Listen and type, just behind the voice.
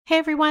Hey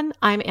everyone,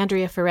 I'm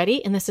Andrea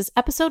Ferretti, and this is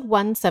episode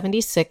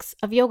 176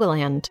 of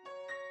Yogaland.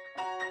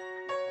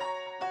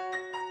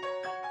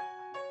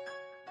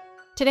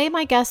 Today,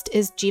 my guest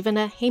is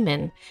Jeevana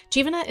Heyman.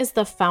 Jeevana is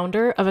the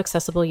founder of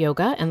Accessible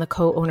Yoga and the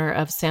co-owner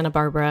of Santa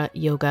Barbara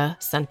Yoga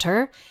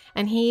Center,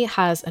 and he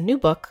has a new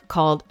book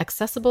called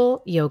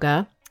Accessible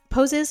Yoga: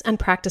 Poses and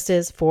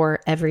Practices for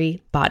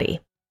Every Body.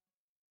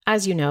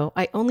 As you know,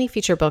 I only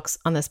feature books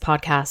on this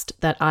podcast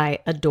that I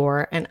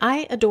adore, and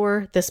I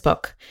adore this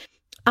book.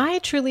 I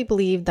truly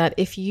believe that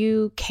if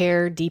you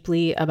care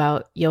deeply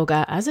about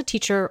yoga as a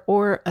teacher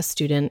or a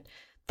student,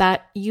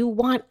 that you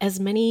want as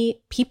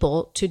many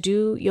people to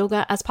do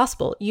yoga as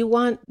possible. You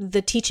want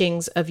the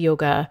teachings of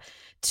yoga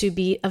to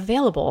be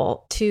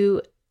available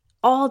to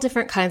all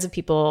different kinds of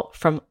people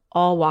from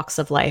all walks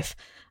of life.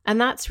 And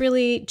that's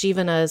really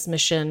Jeevana's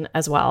mission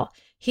as well.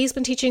 He's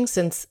been teaching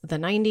since the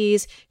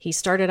 90s. He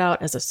started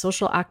out as a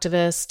social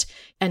activist,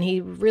 and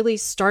he really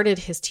started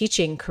his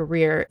teaching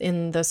career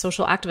in the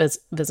social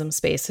activism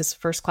space. His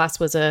first class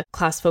was a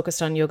class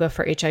focused on yoga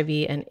for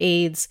HIV and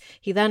AIDS.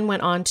 He then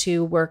went on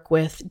to work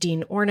with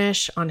Dean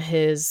Ornish on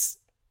his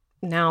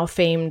now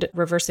famed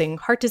Reversing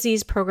Heart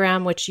Disease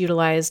program, which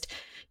utilized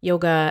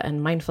yoga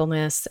and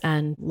mindfulness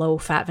and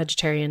low-fat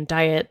vegetarian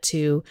diet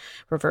to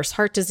reverse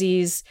heart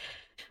disease.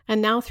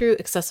 And now through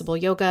Accessible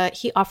Yoga,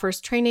 he offers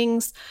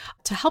trainings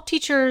to help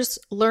teachers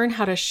learn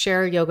how to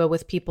share yoga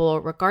with people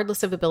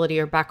regardless of ability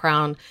or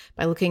background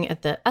by looking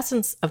at the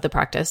essence of the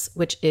practice,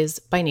 which is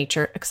by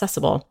nature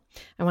accessible.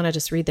 I want to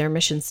just read their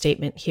mission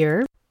statement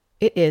here.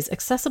 It is: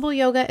 Accessible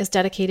Yoga is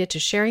dedicated to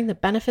sharing the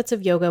benefits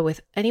of yoga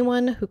with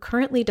anyone who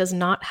currently does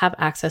not have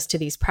access to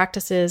these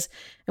practices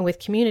and with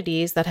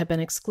communities that have been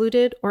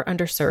excluded or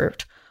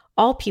underserved.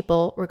 All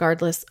people,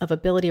 regardless of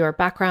ability or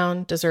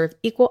background, deserve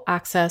equal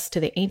access to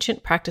the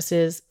ancient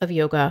practices of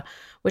yoga,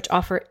 which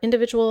offer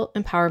individual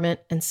empowerment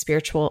and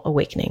spiritual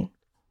awakening.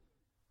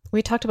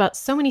 We talked about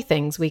so many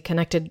things. We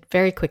connected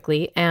very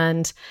quickly,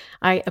 and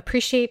I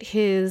appreciate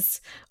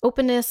his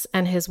openness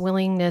and his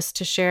willingness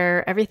to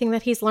share everything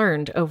that he's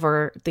learned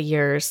over the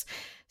years.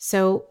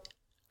 So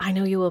I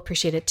know you will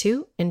appreciate it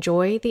too.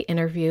 Enjoy the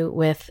interview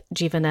with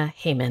Jeevana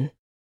Heyman.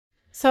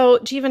 So,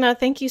 Jeevana,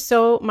 thank you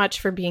so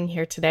much for being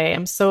here today.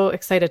 I'm so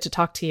excited to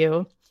talk to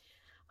you.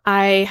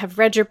 I have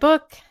read your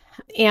book,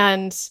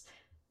 and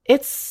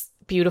it's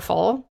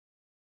beautiful.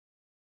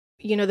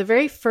 You know, the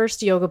very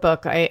first yoga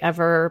book I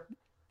ever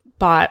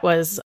bought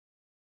was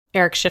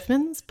Eric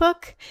Schiffman's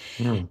book,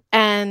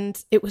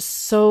 and it was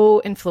so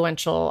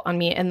influential on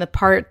me. And the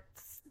part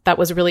that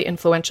was really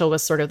influential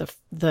was sort of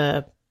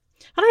the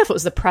I don't know if it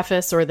was the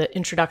preface or the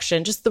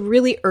introduction, just the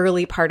really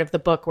early part of the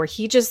book where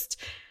he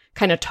just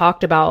kind of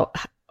talked about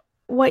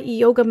what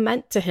yoga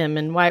meant to him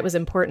and why it was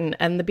important.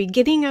 And the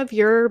beginning of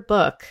your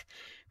book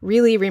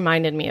really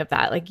reminded me of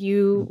that. Like,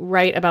 you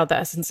write about the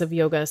essence of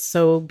yoga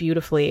so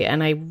beautifully,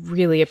 and I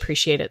really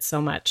appreciate it so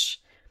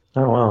much.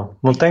 Oh, wow.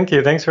 Well, thank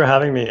you. Thanks for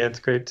having me. It's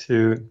great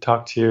to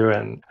talk to you,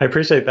 and I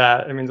appreciate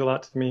that. It means a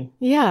lot to me.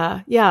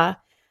 Yeah.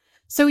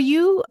 So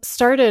you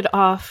started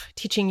off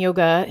teaching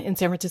yoga in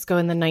San Francisco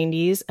in the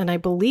 90s, and I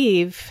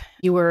believe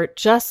you were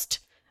just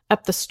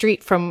up the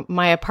street from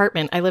my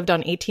apartment. I lived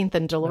on 18th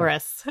and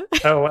Dolores.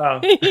 Oh, wow.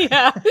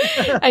 Yeah.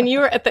 And you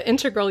were at the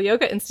Integral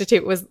Yoga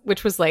Institute,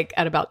 which was like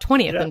at about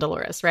 20th and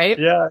Dolores, right?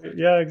 Yeah,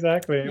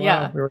 exactly.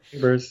 Yeah. Wow, we were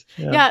neighbors.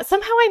 Yeah.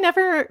 Somehow I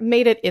never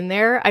made it in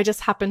there. I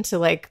just happened to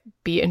like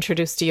be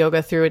introduced to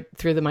yoga through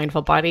the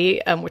Mindful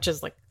Body, which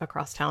is like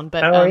across town.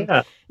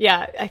 But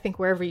yeah, I think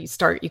wherever you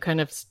start, you kind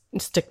of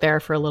stick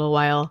there for a little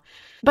while.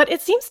 But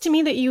it seems to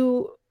me that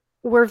you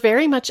were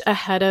very much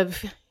ahead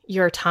of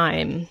your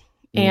time.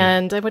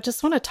 And I would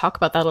just want to talk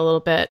about that a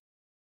little bit.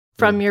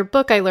 From your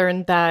book, I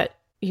learned that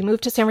you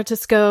moved to San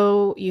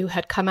Francisco, you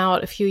had come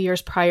out a few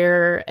years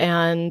prior,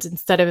 and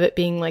instead of it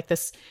being like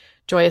this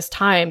joyous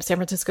time, San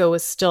Francisco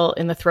was still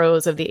in the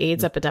throes of the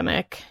AIDS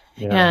epidemic.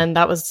 And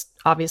that was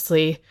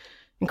obviously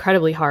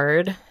incredibly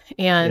hard.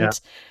 And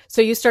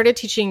so you started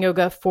teaching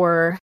yoga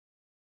for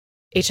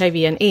HIV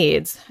and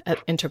AIDS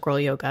at Integral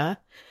Yoga.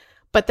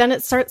 But then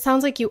it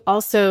sounds like you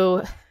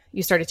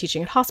started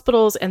teaching at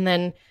hospitals, and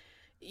then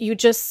you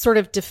just sort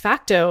of de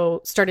facto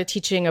started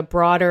teaching a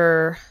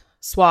broader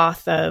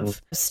swath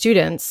of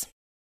students.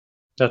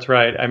 That's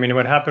right. I mean,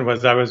 what happened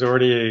was I was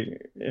already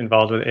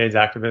involved with AIDS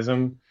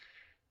activism.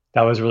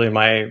 That was really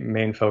my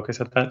main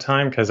focus at that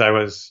time, because I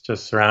was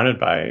just surrounded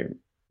by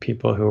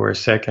people who were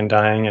sick and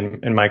dying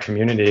in my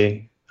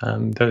community.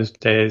 Those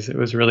days,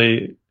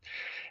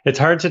 it's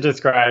hard to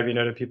describe,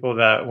 to people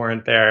that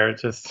weren't there.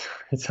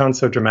 It sounds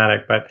so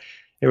dramatic, but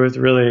it was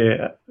really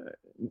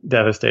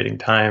devastating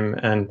time.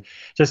 And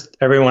just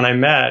everyone I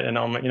met and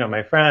all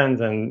my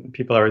friends and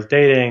people I was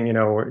dating,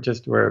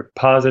 were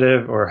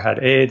positive or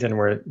had AIDS and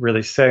were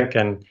really sick,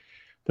 and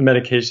the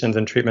medications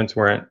and treatments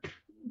weren't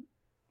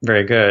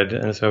very good.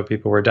 And so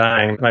people were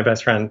dying. My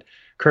best friend,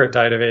 Kurt,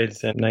 died of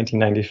AIDS in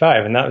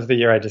 1995. And that was the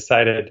year I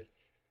decided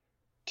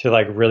to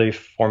like really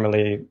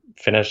formally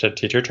finish a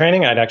teacher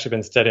training. I'd actually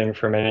been studying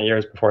for many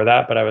years before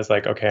that, but I was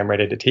like, okay, I'm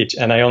ready to teach.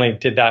 And I only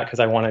did that because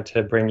I wanted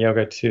to bring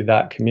yoga to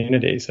that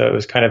community. So it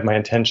was kind of my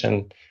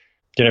intention.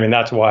 You know what I mean?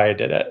 That's why I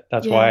did it.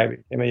 That's why I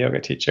became a yoga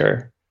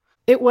teacher.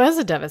 It was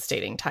a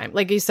devastating time.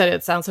 Like you said,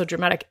 it sounds so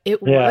dramatic.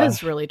 It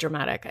was really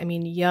dramatic. I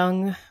mean,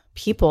 young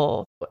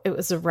people, it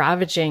was a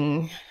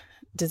ravaging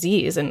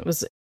disease, and it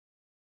was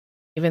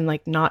even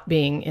like not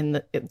being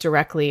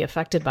directly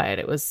affected by it.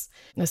 It was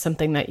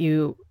something that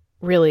you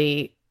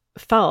really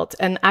felt.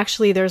 And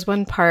actually, there's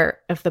one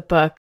part of the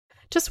book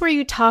just where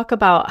you talk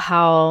about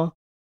how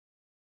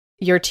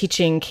your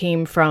teaching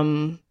came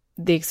from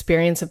the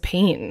experience of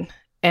pain,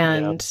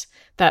 and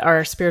that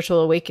our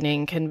spiritual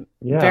awakening can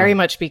very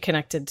much be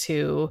connected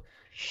to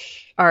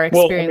our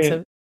experience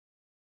of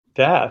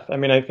death. I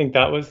mean, I think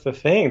that was the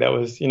thing that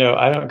was,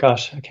 I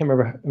can't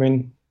remember. I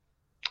mean,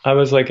 I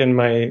was like in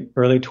my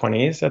early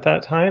 20s at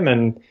that time.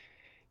 And,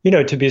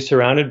 to be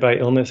surrounded by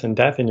illness and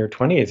death in your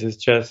 20s is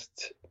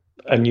just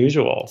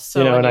unusual.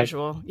 So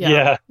unusual.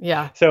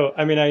 Yeah. So,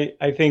 I mean,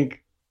 I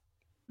think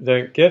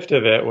the gift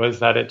of it was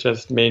that it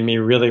just made me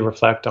really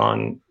reflect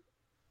on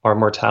our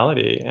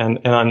mortality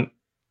and on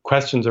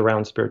questions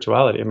around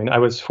spirituality. I mean, I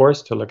was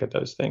forced to look at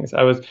those things.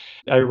 I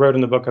wrote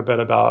in the book a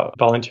bit about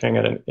volunteering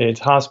at an AIDS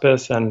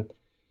hospice and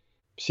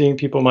seeing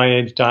people my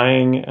age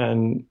dying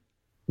and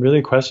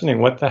really questioning,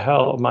 what the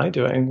hell am I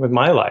doing with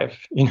my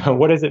life?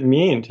 What does it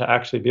mean to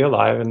actually be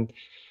alive, and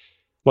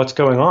what's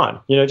going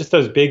on? Just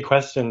those big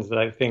questions that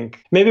I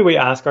think maybe we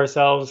ask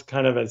ourselves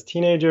kind of as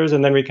teenagers,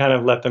 and then we kind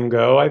of let them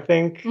go, I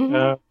think. And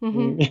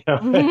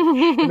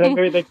then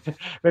maybe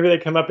they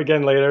come up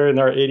again later in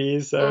our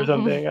 80s or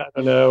something, I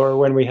don't know, or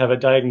when we have a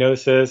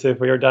diagnosis, if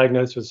we are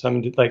diagnosed with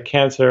some like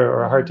cancer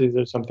or heart disease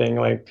or something,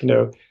 like,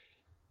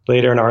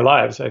 later in our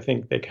lives, I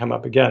think they come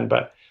up again.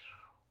 But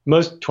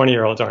most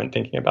 20-year-olds aren't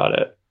thinking about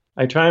it.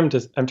 I'm trying to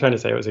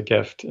say it was a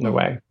gift in a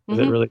way, because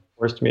it really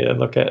forced me to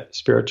look at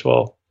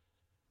spiritual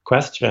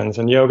questions,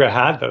 and yoga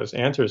had those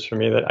answers for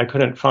me that I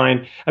couldn't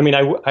find. I mean,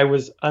 I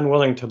was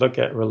unwilling to look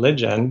at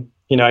religion.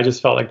 I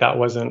just felt like that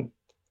wasn't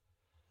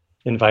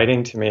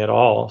inviting to me at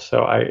all.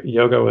 So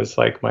yoga was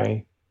like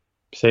my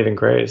saving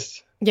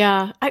grace.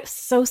 Yeah,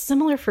 so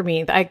similar for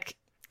me.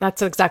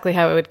 That's exactly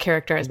how I would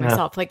characterize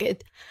myself.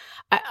 Like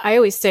I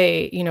always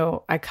say,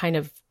 I kind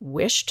of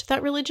wished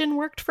that religion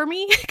worked for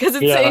me, because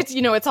it's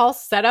it's all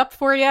set up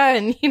for you,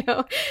 and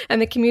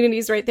and the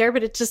community's right there,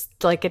 but it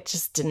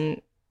just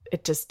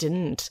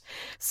didn't.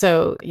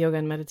 So yoga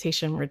and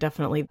meditation were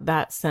definitely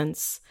that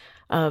sense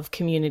of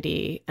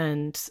community,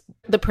 and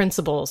the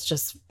principles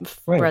just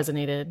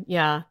resonated.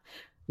 Yeah.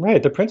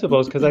 Right. The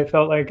principles, because I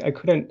felt like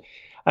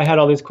I had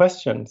all these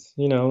questions,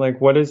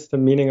 like, what is the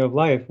meaning of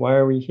life? Why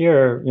are we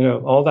here?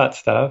 All that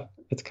stuff.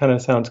 It kind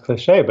of sounds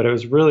cliche, but it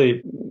was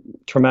really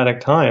traumatic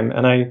time.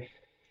 And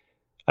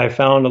I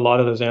found a lot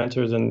of those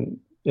answers in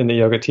the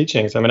yoga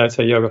teachings. I mean, I'd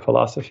say yoga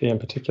philosophy in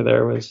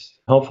particular was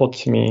helpful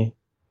to me.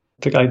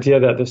 The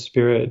idea that the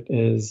spirit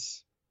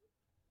is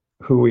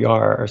who we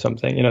are or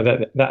something,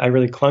 that I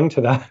really clung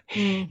to that,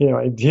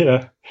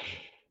 idea.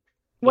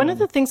 One of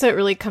the things that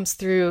really comes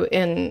through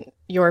in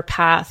your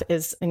path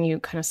is, and you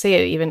kind of say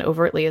it even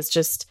overtly, is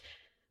just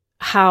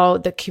how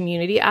the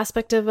community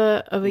aspect of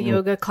a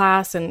yoga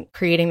class and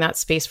creating that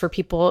space for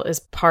people is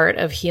part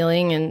of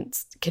healing and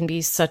can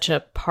be such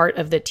a part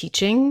of the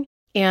teaching.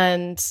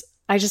 And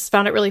I just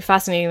found it really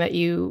fascinating that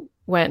you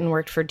went and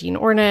worked for Dean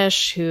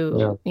Ornish,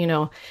 who,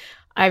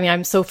 I mean,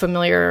 I'm so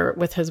familiar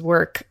with his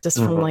work just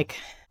from like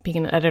being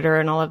an editor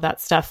and all of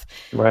that stuff.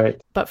 Right.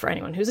 But for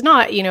anyone who's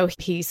not,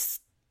 he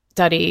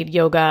studied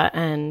yoga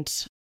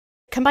and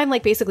combined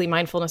like basically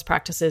mindfulness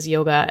practices,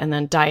 yoga, and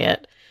then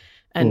diet,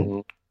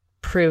 and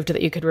proved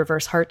that you could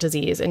reverse heart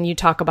disease. And you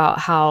talk about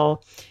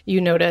how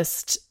you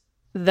noticed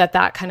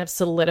that kind of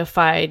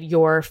solidified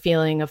your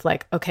feeling of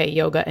like, okay,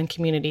 yoga and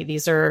community,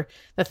 these are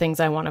the things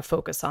I want to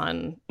focus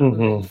on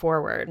moving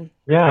forward.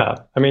 Yeah.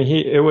 I mean,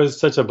 it was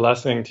such a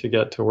blessing to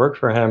get to work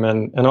for him.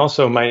 And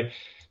also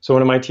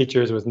one of my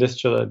teachers was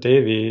Nischala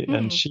Devi,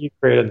 and she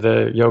created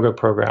the yoga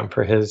program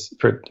for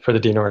the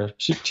Dean Ornish.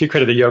 She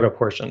created the yoga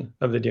portion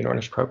of the Dean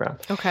Ornish program.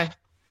 Okay.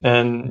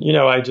 And,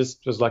 I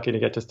just was lucky to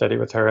get to study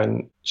with her,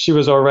 and she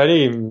was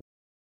already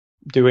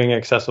doing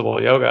accessible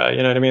yoga,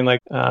 you know what I mean?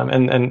 Like,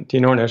 and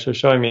Dean Ornish was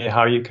showing me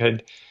how you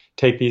could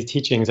take these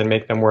teachings and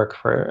make them work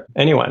for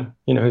anyone,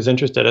 who's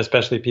interested,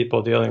 especially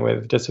people dealing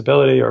with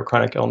disability or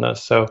chronic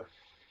illness. So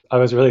I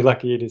was really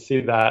lucky to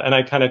see that. And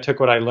I kind of took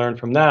what I learned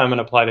from them and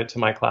applied it to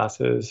my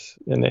classes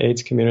in the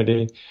AIDS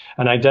community.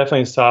 And I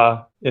definitely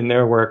saw in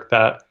their work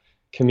that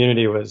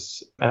community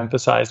was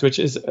emphasized,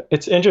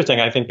 it's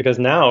interesting, I think, because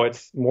now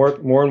it's more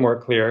and more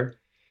clear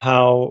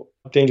how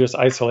dangerous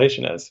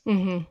isolation is.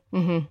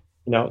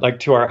 Like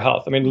to our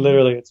health. I mean,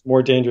 literally, it's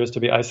more dangerous to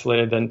be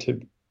isolated than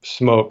to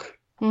smoke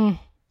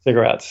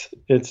cigarettes.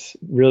 It's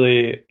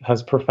really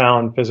has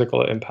profound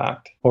physical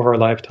impact over a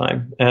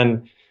lifetime.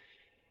 And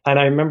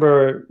I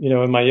remember,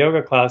 in my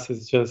yoga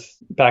classes, just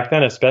back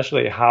then,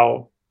 especially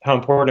how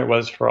important it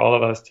was for all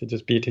of us to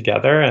just be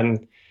together,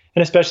 and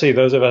especially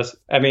those of us.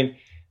 I mean,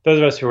 those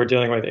of us who were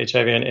dealing with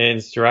HIV and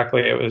AIDS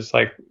directly, it was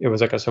like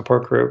a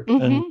support group.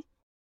 Mm-hmm.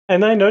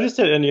 And I noticed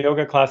it in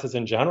yoga classes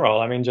in general.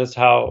 I mean, just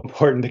how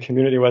important the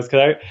community was.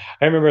 Because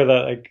I remember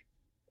that, like,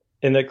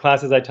 in the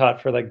classes I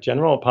taught for like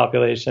general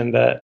population,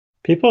 that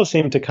people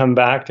seemed to come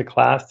back to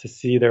class to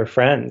see their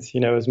friends,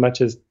 as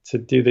much as to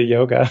do the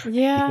yoga.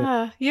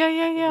 Yeah.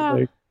 Yeah.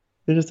 Like,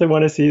 they just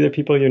want to see the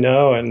people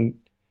and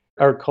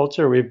our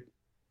culture, we've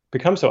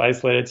become so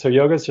isolated. So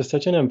yoga is just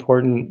such an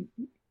important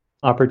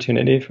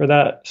opportunity for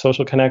that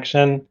social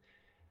connection.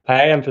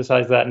 I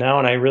emphasize that now,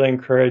 and I really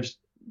encourage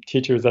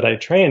teachers that I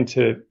train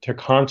to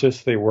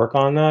consciously work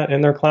on that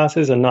in their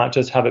classes and not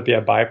just have it be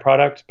a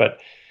byproduct, but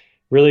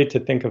really to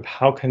think of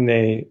how can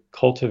they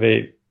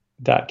cultivate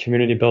that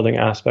community building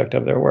aspect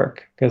of their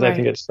work. Because I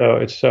think it's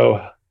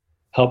so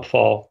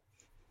helpful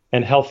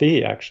and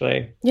healthy,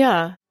 actually.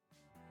 Yeah.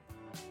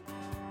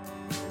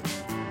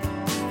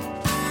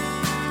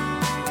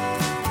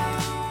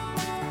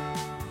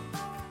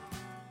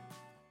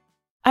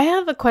 I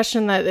have a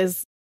question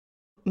that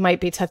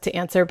might be tough to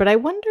answer, but I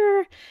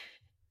wonder,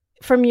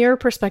 from your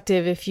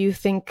perspective, if you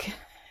think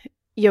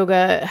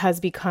yoga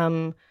has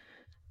become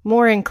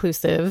more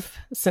inclusive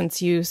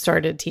since you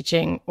started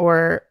teaching,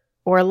 or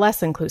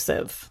less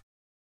inclusive?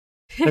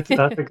 That's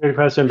a good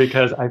question,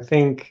 because I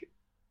think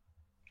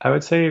I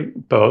would say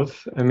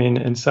both. I mean,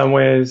 in some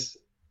ways,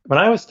 when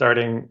I was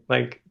starting,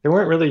 like, there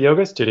weren't really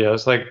yoga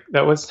studios. Like,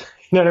 that was,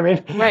 you know what I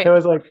mean? Right. It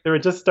was like they were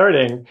just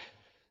starting.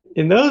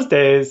 In those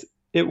days,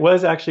 it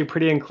was actually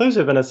pretty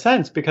inclusive in a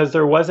sense, because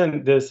there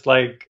wasn't this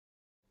like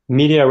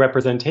media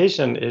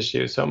representation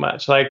issue so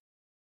much. Like,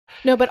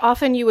 no, but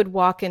often you would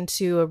walk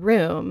into a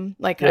room.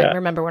 Like, I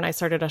remember when I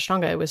started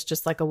Ashtanga, it was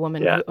just like a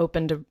woman who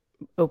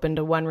opened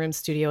a one-room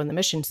studio in the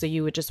Mission. So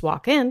you would just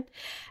walk in.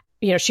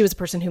 She was a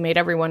person who made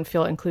everyone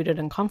feel included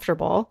and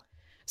comfortable.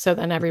 So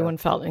then everyone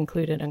felt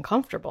included and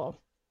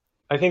comfortable.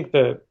 I think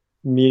the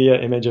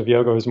media image of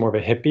yoga was more of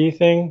a hippie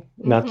thing.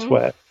 And that's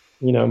what,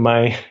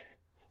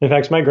 in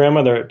fact, my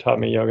grandmother taught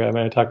me yoga. I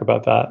mean, I talk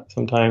about that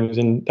sometimes.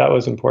 And that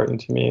was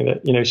important to me,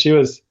 that, she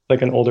was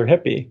like an older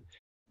hippie.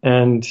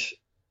 And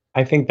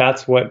I think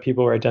that's what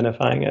people were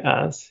identifying it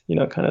as,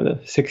 kind of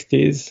the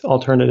 60s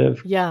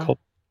alternative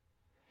culture.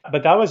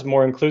 But that was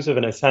more inclusive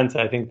in a sense,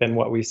 I think, than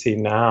what we see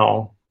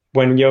now,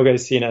 when yoga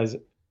is seen as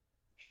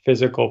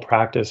physical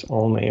practice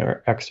only,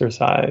 or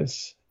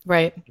exercise.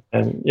 Right.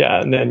 And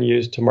then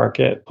used to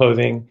market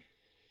clothing.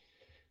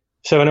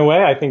 So in a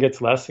way, I think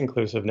it's less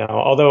inclusive now.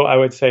 Although I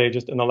would say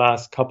just in the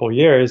last couple of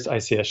years, I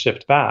see a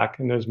shift back,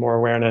 and there's more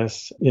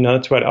awareness.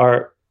 That's what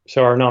our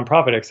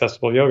nonprofit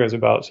Accessible Yoga is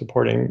about,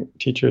 supporting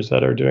teachers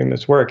that are doing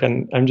this work.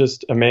 And I'm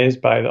just amazed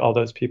by all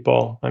those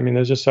people. I mean,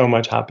 there's just so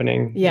much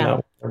happening.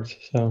 Yeah.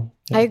 So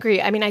I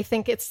agree. I mean, I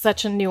think it's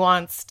such a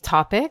nuanced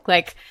topic.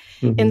 Like,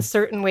 in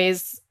certain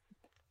ways,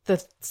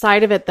 the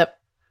side of it that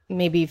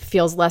maybe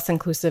feels less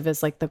inclusive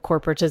is like the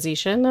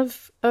corporatization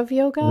of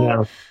yoga.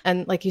 Yeah.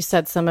 And like you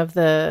said, some of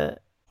the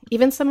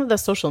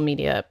social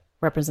media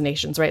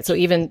representations, right? So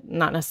even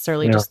not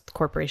necessarily just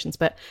corporations,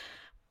 but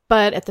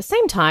at the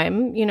same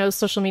time,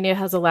 social media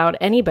has allowed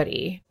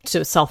anybody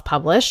to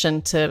self-publish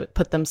and to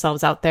put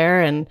themselves out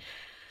there. And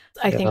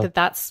I think that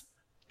that's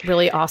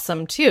really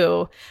awesome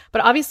too.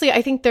 But obviously,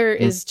 I think there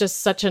is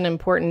just such an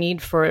important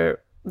need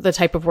for the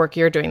type of work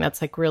you're doing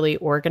that's like really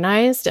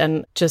organized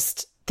and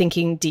just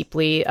thinking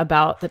deeply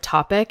about the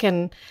topic.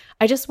 And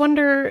I just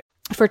wonder,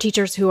 for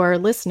teachers who are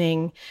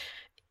listening,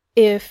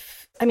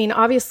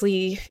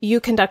 obviously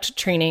you conduct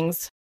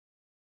trainings,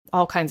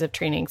 all kinds of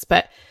trainings,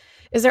 but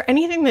is there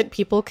anything that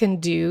people can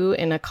do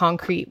in a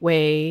concrete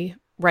way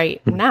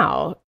right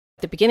now,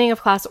 at the beginning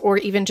of class, or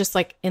even just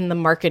like in the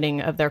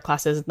marketing of their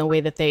classes and the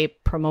way that they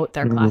promote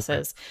their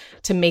classes,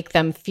 to make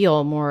them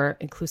feel more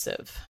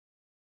inclusive?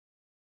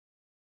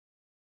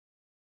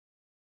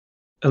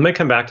 Let me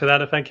come back to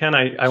that if I can.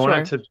 I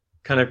wanted to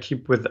kind of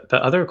keep with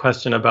the other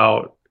question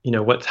about,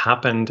 what's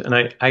happened.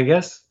 And I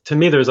guess to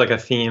me, there's like a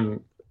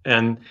theme,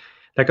 and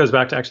that goes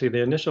back to actually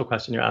the initial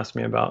question you asked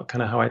me about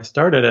kind of how I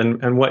started,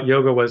 and what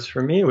yoga was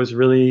for me was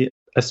really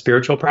a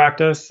spiritual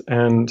practice.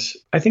 And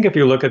I think if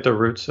you look at the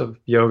roots of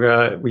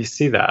yoga, we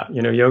see that,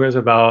 yoga is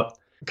about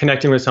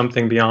connecting with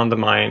something beyond the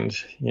mind,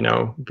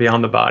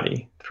 beyond the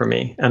body for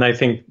me. And I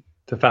think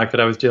the fact that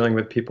I was dealing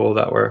with people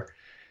that were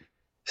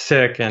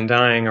sick and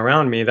dying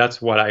around me, that's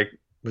what I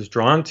was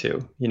drawn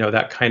to,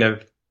 that kind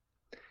of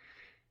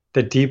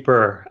the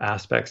deeper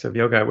aspects of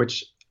yoga,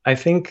 which I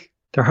think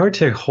they're hard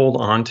to hold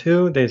on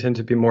to. They tend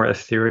to be more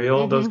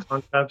ethereal, those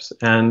concepts.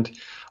 And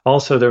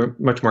also they're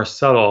much more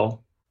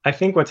subtle. I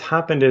think what's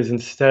happened is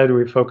instead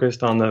we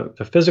focused on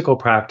the physical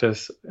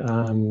practice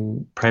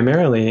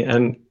primarily.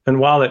 And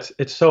while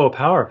it's so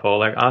powerful,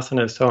 like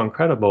asana is so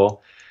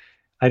incredible,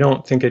 I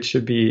don't think it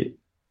should be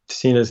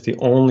seen as the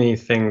only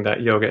thing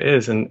that yoga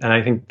is. And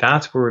I think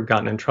that's where we've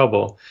gotten in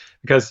trouble.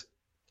 Because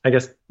I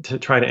guess to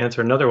try to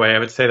answer another way, I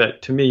would say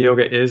that to me,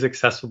 yoga is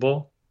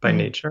accessible by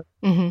nature.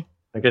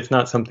 Like, it's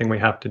not something we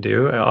have to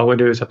do. All we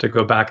do is have to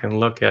go back and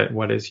look at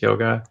what is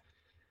yoga.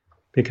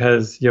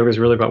 because yoga is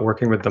really about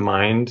working with the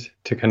mind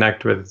to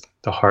connect with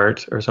the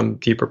heart or some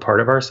deeper part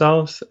of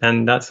ourselves.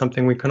 And that's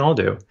something we can all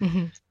do.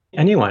 Mm-hmm.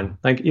 Anyone,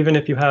 like even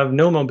if you have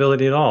no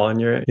mobility at all and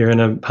you're in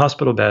a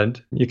hospital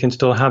bed, you can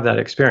still have that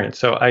experience.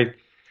 So I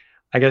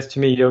guess to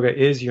me, yoga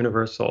is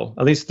universal,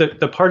 at least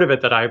the part of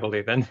it that I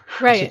believe in.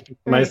 Right.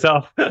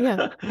 Myself.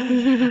 Yeah.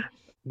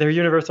 They're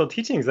universal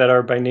teachings that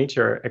are by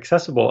nature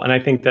accessible. And I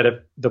think that if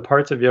the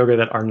parts of yoga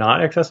that are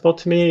not accessible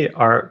to me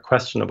are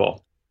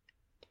questionable.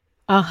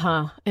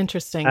 Uh-huh.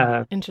 Interesting.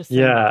 Interesting.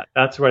 Yeah,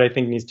 that's what I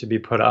think needs to be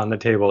put on the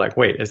table. Like,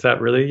 wait, is that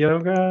really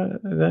yoga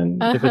then?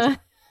 If it's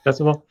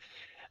accessible?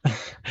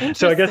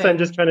 So I guess I'm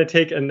just trying to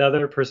take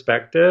another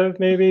perspective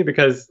maybe,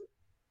 because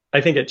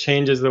I think it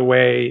changes the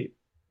way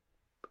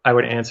I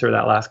would answer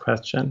that last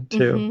question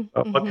too.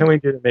 What can we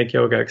do to make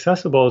yoga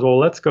accessible? Well,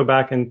 let's go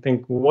back and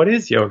think, what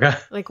is yoga?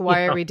 Like,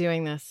 why are we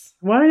doing this?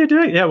 Why are you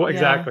doing? Yeah, well,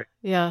 exactly.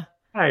 Yeah.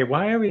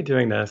 Why are we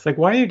doing this? Like,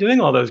 why are you doing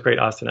all those great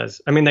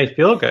asanas? I mean, they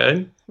feel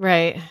good.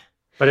 Right.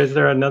 But is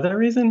there another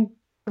reason?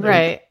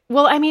 Right.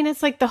 Well, I mean,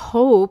 it's like the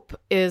hope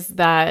is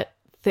that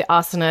the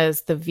asana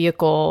is the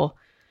vehicle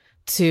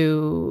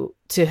to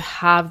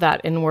have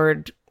that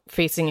inward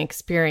facing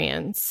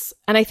experience.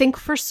 And I think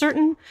for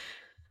certain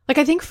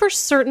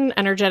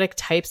energetic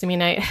types, I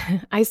mean,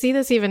 I see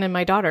this even in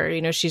my daughter,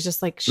 you know, she's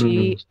just like,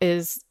 she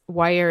is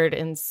wired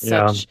in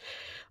such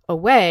a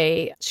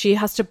way. She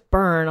has to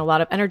burn a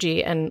lot of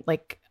energy. And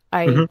like,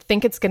 I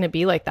think it's going to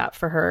be like that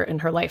for her in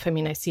her life. I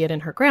mean, I see it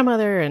in her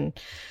grandmother, and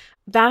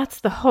that's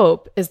the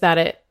hope, is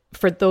that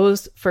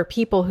for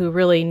people who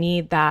really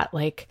need that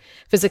like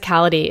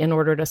physicality in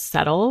order to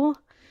settle,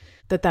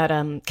 that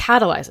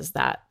catalyzes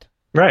that.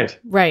 Right.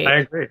 Right. I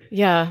agree.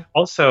 Yeah.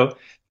 Also,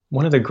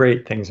 one of the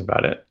great things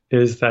about it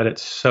is that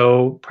it's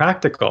so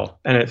practical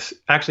and it's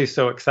actually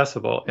so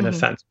accessible in a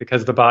sense,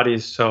 because the body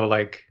is so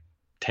like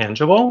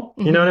tangible,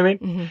 you know what I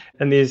mean?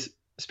 And these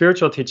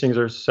spiritual teachings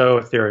are so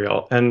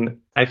ethereal. And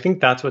I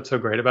think that's what's so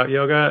great about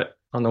yoga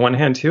on the one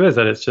hand too, is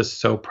that it's just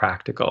so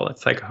practical.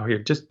 It's like, oh, you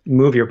just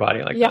move your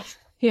body like this.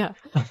 Yeah.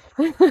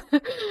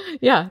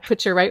 Yeah.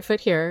 Put your right foot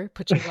here.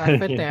 Put your left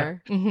foot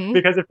there.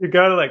 Because if you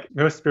go to like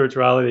most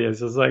spirituality is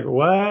just like,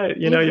 what?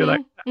 You know, you're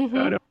like, I don't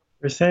know what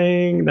you're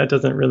saying. That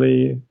doesn't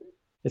really,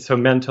 it's so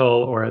mental,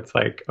 or it's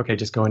like, okay,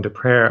 just go into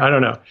prayer. I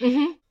don't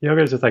know.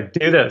 Yoga is just like,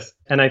 do this.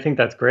 And I think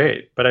that's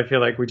great. But I feel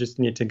like we just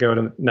need to go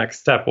to the next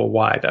step. Well,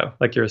 why though?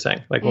 Like you were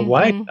saying, like, well,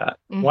 why that?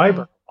 Why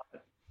burn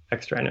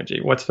extra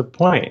energy? What's the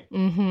point?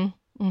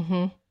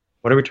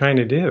 What are we trying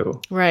to do?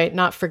 Right.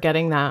 Not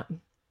forgetting that.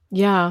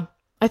 Yeah.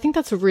 I think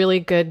that's a really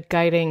good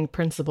guiding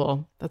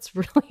principle. That's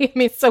really, I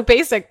mean, it's so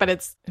basic, but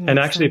it and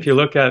actually, if you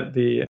look at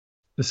the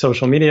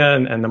social media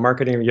and the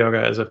marketing of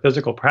yoga as a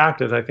physical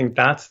practice, I think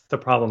that's the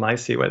problem I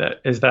see with it,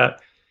 is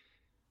that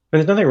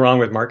there's nothing wrong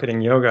with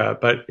marketing yoga,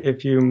 but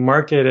if you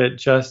market it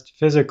just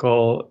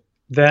physical,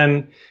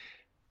 then,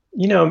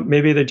 you know,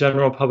 maybe the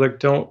general public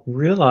don't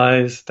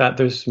realize that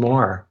there's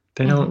more.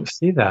 They don't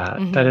see that,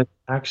 that it's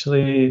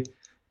actually,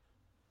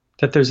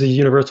 that there's a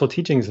universal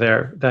teachings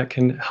there that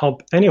can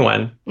help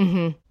anyone.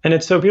 And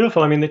it's so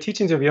beautiful. I mean, the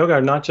teachings of yoga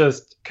are not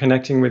just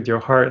connecting with your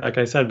heart, like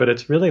I said, but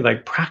it's really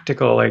like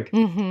practical, like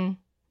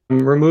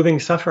removing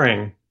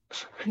suffering.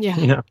 Yeah.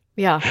 You know?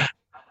 Yeah.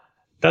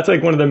 That's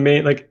like one of the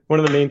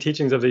main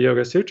teachings of the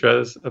Yoga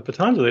Sutras of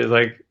Patanjali is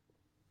like,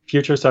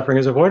 future suffering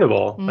is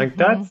avoidable. Like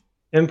that's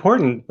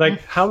important.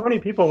 Like how many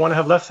people want to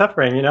have less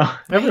suffering, you know? Right.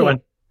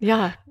 Everyone.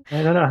 Yeah.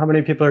 I don't know how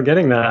many people are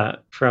getting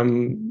that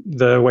from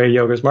the way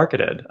yoga is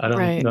marketed. I don't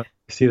know if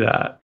you see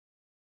that.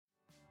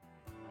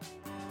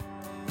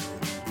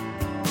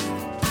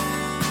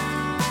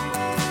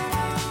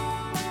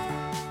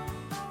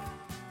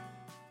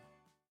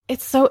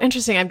 It's so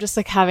interesting. I'm just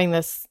like having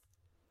this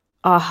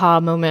aha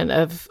moment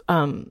of,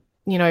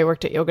 you know, I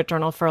worked at Yoga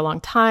Journal for a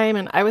long time,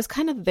 and I was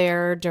kind of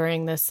there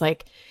during this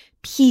like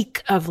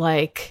peak of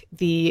like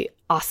the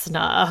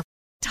asana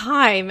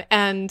time.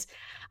 And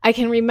I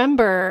can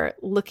remember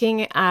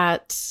looking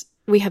at,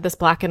 we had this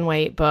black and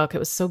white book. It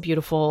was so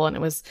beautiful. And it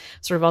was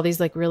sort of all these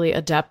like really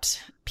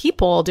adept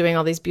people doing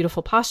all these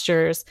beautiful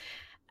postures.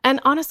 And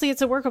honestly,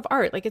 it's a work of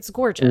art. Like it's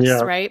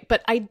gorgeous, right?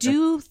 But I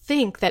do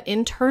think that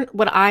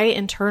what I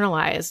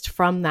internalized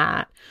from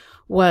that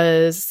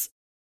was,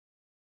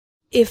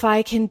 if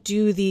I can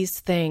do these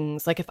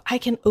things, like if I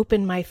can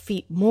open my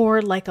feet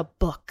more like a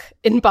book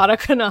in Baddha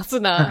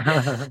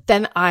Konasana,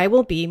 then I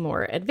will be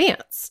more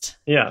advanced.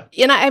 Yeah.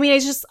 And I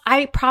mean,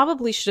 I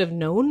probably should have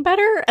known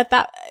better at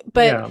that,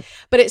 but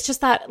it's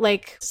just that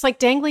like, it's like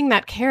dangling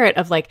that carrot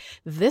of like,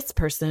 this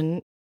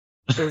person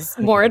is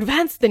more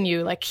advanced than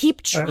you. Like,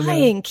 keep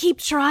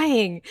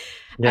trying.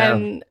 Yeah.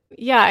 And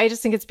I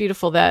just think it's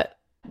beautiful that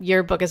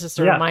your book is just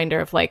a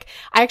reminder of like,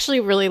 I actually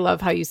really love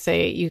how you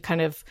say, you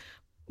kind of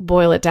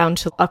boil it down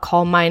to a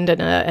calm mind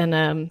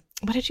and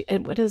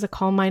what is a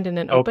calm mind and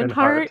an open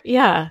heart?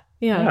 Yeah.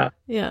 Well,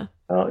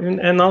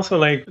 and also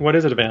like, what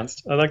is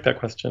advanced? I like that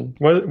question.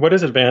 What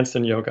is advanced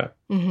in yoga?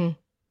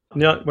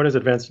 Not what is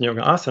advanced in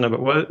yoga asana,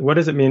 but what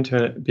does it mean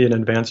to be an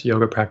advanced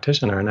yoga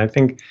practitioner? And I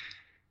think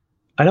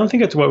I don't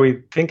think it's what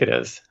we think it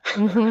is.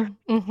 Mm-hmm,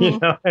 You mm-hmm.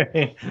 know, I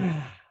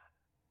mean,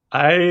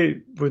 I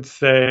would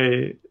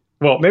say,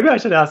 well, maybe I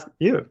should ask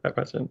you that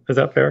question. Is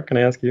that fair? Can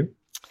I ask you?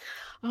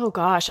 Oh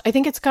gosh, I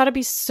think it's got to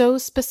be so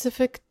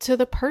specific to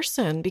the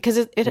person because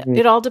Mhm.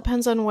 it all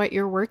depends on what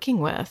you're working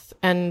with.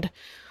 And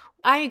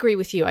I agree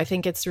with you. I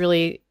think it's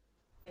really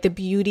the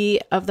beauty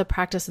of the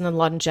practice and the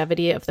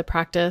longevity of the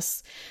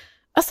practice,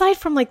 aside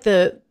from like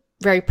the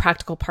very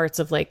practical parts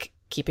of like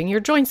keeping your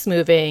joints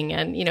moving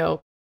and,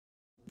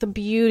 the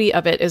beauty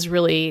of it is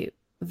really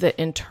the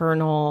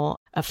internal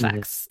Mhm.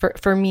 effects.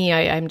 For me,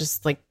 I'm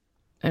just like,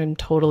 I'm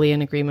totally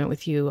in agreement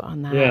with you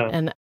on that. Yeah.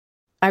 And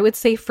I would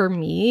say for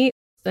me,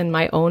 in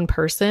my own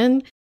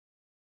person,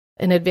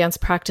 an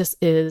advanced practice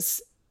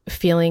is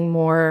feeling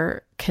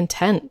more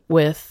content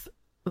with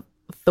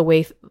the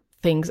way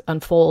things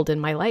unfold in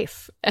my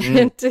life.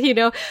 Mm. And,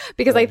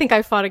 because I Yeah. think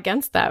I fought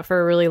against that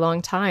for a really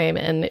long time.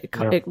 And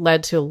Yeah. it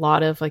led to a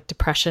lot of like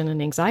depression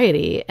and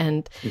anxiety.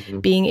 And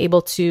Mhm. being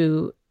able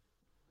to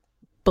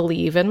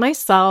believe in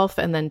myself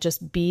and then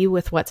just be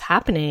with what's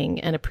happening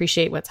and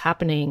appreciate what's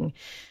happening,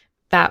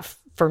 that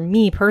for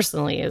me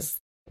personally is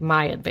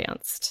my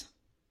advanced.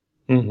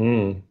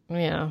 Mhm.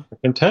 Yeah.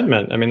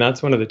 Contentment. I mean,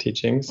 that's one of the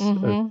teachings of,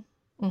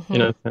 Mm-hmm.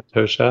 Mm-hmm.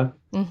 Santosha,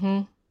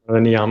 Mm-hmm. the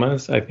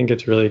niyamas. I think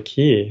it's really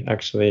key,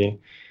 actually.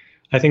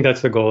 I think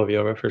that's the goal of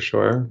yoga for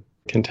sure.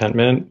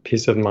 Contentment,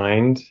 peace of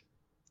mind.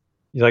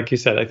 Like you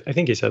said, I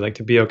think you said, like,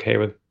 to be okay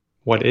with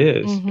what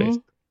is, Mm-hmm.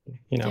 basically,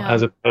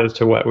 as Yeah. opposed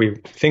to what we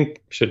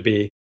think should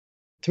be.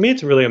 To me,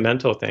 it's really a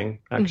mental thing,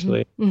 Mm-hmm.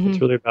 actually. Mm-hmm. It's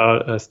really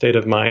about a state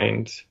of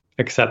mind,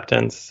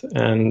 acceptance,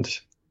 and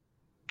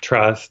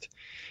trust,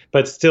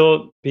 but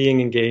still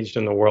being engaged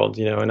in the world,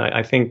 And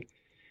I think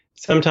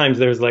sometimes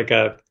there's like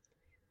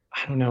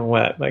I don't know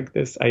what, like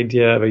this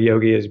idea of a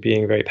yogi as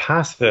being very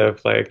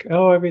passive, like,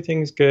 oh,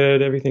 everything's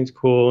good, everything's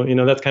cool.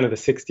 That's kind of the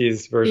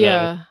 60s version.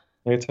 Yeah.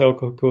 Like, it's oh,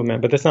 cool, cool,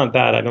 man. But that's not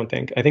that, I don't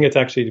think. I think it's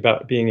actually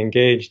about being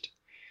engaged,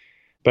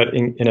 but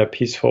in a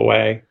peaceful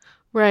way, uh,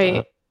 Right.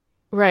 to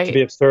be Right.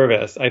 of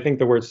service. I think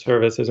the word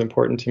service is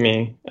important to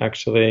me,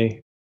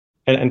 actually.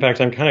 And in fact,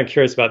 I'm kind of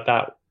curious about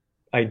that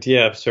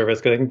idea of service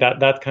because I think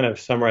that kind of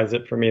summarizes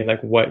it for me,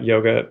 like what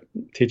yoga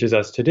teaches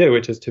us to do,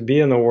 which is to be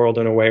in the world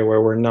in a way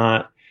where we're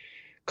not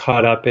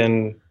caught up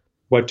in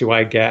what do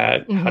I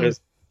get, Mm-hmm.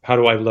 how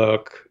do I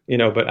look,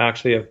 but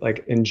actually of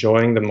like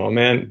enjoying the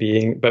moment,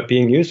 being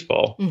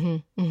useful.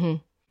 Mm-hmm. Mm-hmm.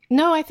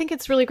 No, I think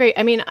it's really great.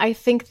 I mean, I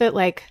think that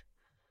like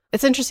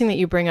it's interesting that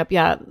you bring up,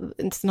 yeah,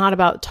 it's not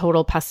about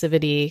total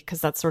passivity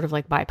because that's sort of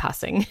like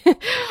bypassing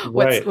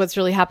Right. what's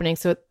really happening.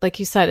 So like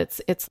you said,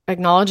 it's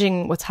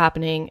acknowledging what's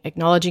happening,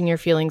 acknowledging your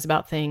feelings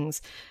about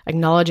things,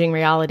 acknowledging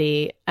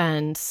reality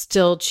and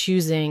still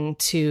choosing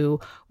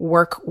to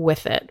work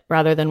with it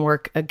rather than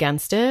work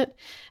against it.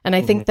 And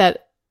I Hmm. think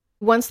that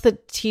once the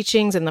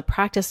teachings and the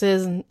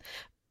practices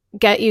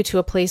get you to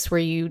a place where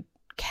you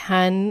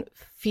can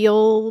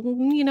feel,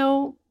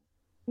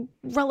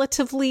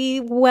 relatively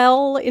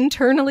well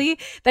internally,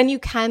 then you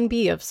can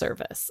be of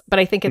service. But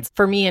I think it's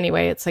for me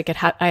anyway, it's like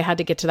I had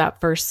to get to that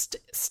first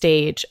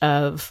stage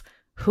of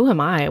who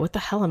am I? What the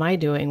hell am I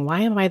doing?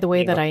 Why am I the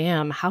way that Yeah. I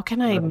am? How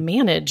can I Right.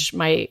 manage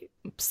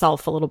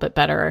myself a little bit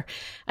better?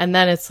 And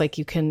then it's like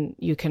you can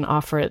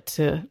offer it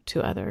to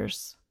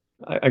others.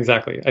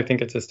 Exactly. I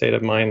think it's a state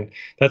of mind.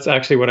 That's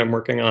actually what I'm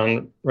working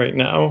on right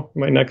now.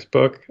 My next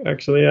book,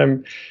 actually,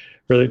 I'm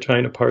really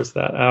trying to parse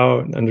that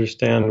out and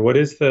understand what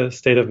is the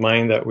state of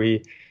mind that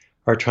we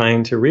are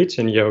trying to reach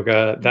in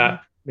yoga, Mm-hmm.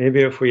 that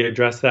maybe if we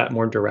address that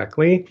more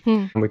directly,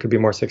 Hmm. we could be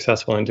more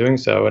successful in doing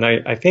so. And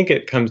I think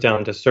it comes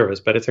down to service,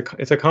 but it's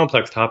a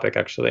complex topic,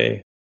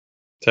 actually.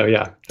 So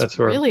yeah, It's that's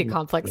a where really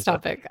complex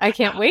topic. I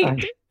can't wait.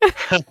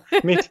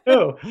 me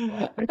too.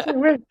 I can't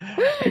wait.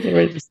 I can't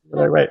wait to see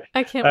what I write.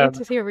 I can't wait Um,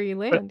 to hear where you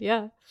but land.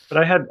 Yeah. but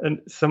I had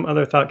some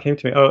other thought came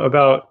to me. Oh,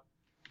 about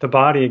the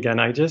body again.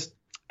 I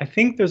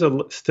think there's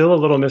still a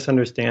little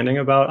misunderstanding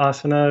about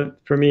asana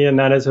for me, and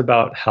that is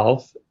about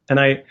health. And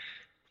I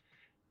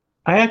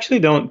actually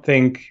don't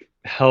think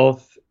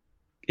health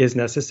is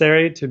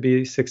necessary to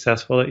be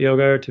successful at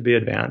yoga or to be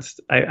advanced.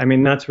 I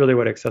mean, that's really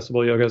what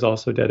accessible yoga is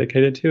also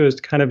dedicated to, is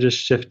kind of just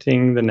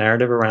shifting the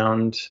narrative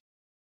around,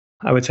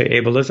 I would say,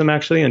 ableism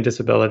actually and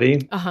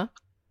disability, Uh-huh.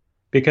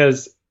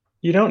 because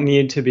you don't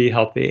need to be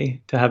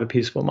healthy to have a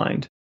peaceful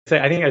mind.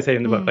 I think I say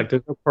in the book, Mm. like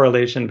there's no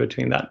correlation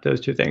between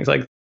those two things.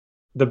 Like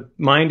the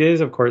mind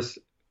is, of course,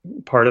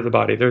 part of the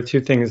body. There are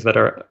two things that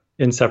are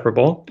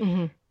inseparable.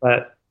 Mm-hmm.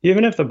 But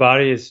even if the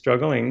body is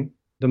struggling,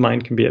 the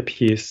mind can be at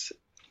peace.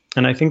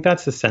 And I think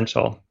that's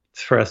essential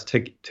for us to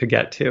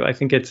get to. I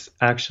think it's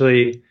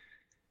actually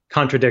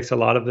contradicts a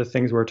lot of the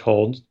things we're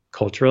told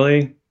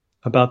culturally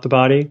about the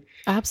body.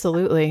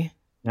 Absolutely.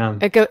 Yeah.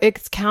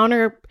 It's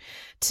counter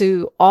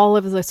to all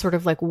of the sort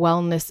of like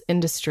wellness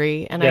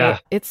industry. And Yeah.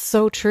 it's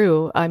so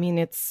true. I mean,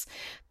 it's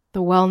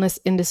the wellness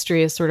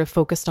industry is sort of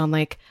focused on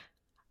like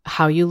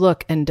how you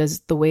look, and does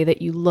the way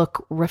that you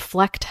look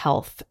reflect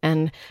health,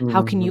 and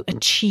how can you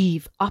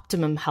achieve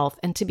optimum health?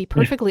 And to be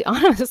perfectly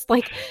honest,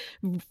 like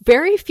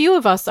very few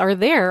of us are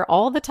there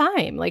all the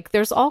time. Like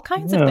there's all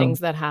kinds of things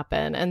that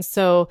happen. And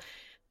so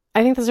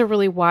I think that's a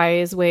really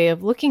wise way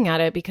of looking at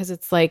it, because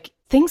it's like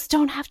things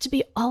don't have to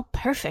be all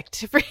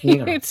perfect for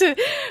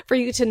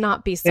you to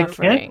not be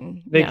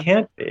suffering. They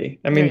can't be.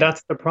 I mean,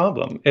 that's the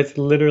problem. It's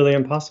literally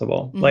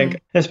impossible.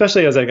 Like,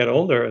 especially as I get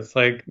older, it's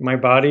like my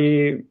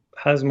body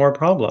has more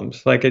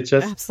problems. Like it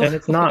just, and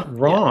it's not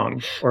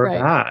wrong or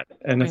bad.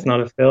 And it's not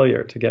a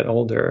failure to get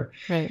older.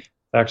 Right. It's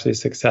actually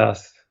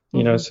success,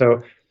 you know,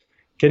 so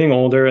getting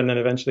older and then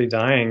eventually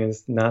dying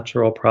is a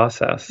natural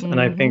process.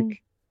 And I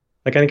think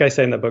I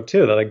say in the book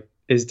too, that like,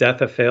 is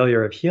death a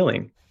failure of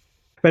healing?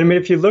 But I mean,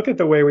 if you look at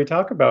the way we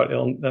talk about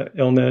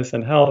illness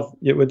and health,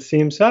 it would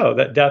seem so,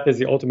 that death is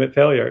the ultimate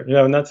failure, you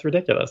know, and that's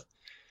ridiculous.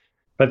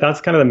 But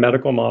that's kind of the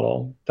medical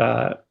model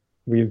that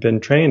we've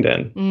been trained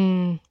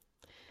in.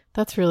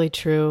 That's really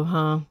true,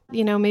 huh?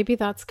 You know, maybe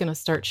that's going to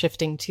start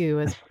shifting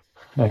too.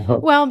 I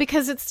hope. Well,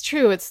 because it's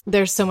true.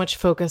 There's so much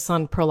focus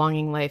on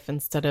prolonging life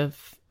instead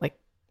of like,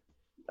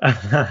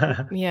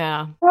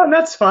 yeah. Well,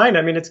 that's fine.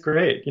 I mean, it's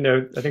great. You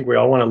know, I think we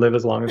all want to live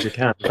as long as we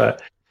can,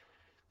 but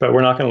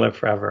we're not going to live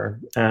forever.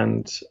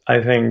 And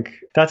I think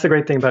that's the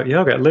great thing about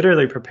yoga. It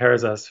literally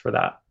prepares us for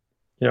that.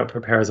 You know, it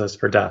prepares us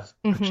for death,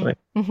 actually.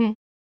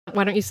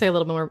 Why don't you say a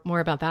little more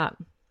about that?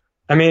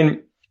 I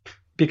mean,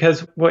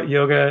 because what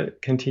yoga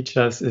can teach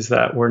us is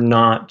that we're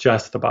not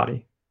just the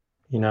body,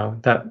 you know,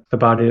 that the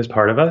body is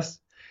part of us,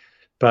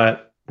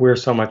 but we're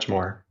so much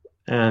more.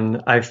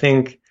 And I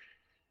think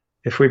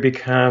if we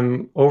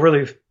become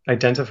overly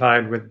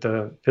identified with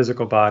the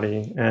physical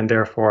body and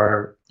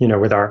therefore, you know,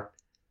 with our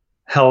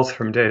health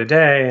from day to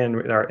day and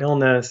with our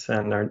illness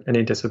and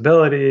any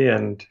disability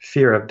and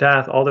fear of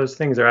death, all those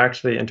things are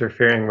actually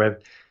interfering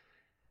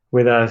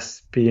with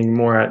us being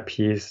more at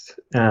peace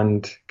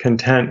and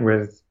content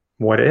with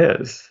what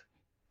is,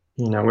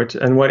 you know,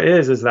 what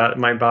is that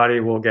my body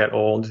will get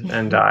old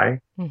and die.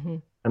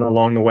 And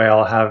along the way,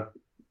 I'll have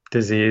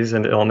disease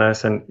and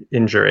illness and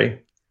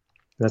injury.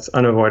 That's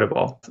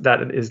unavoidable.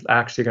 That is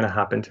actually going to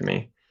happen to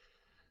me.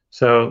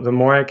 So the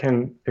more I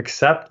can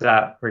accept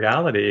that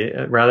reality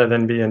rather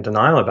than be in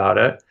denial about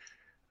it,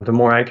 the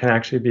more I can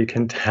actually be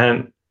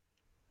content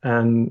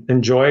and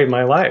enjoy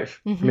my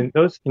life. I mean,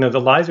 those, you know, the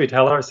lies we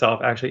tell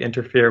ourselves actually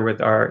interfere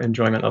with our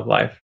enjoyment of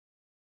life.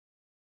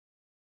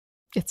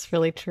 It's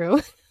really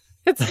true.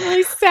 It's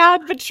really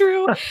sad, but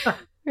true.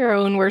 Your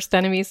own worst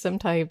enemies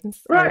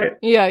sometimes. Right.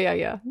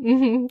 Yeah.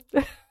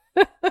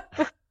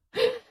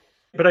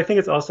 But I think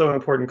it's also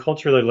important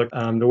culturally, look,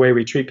 the way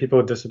we treat people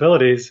with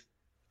disabilities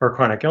or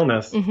chronic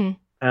illness.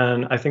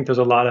 And I think there's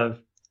a lot of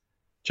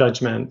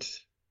judgment,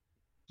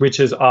 which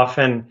is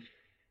often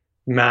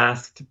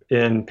masked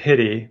in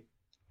pity,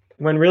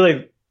 when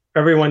really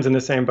everyone's in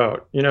the same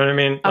boat. You know what I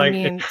mean?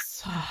 Like,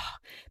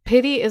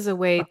 pity is a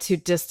way to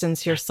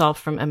distance yourself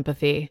from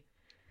empathy.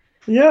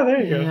 Yeah,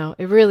 there you go. You know,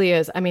 it really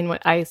is. I mean,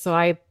 I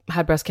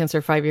had breast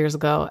cancer 5 years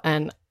ago,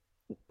 and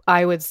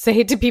I would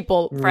say to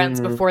people, friends,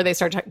 before they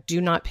start talking,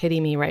 do not pity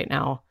me right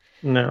now.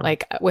 No.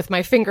 Like with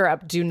my finger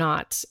up, do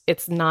not.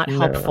 It's not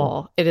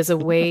helpful. It is a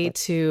way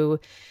to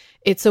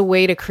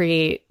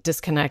create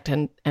disconnect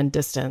and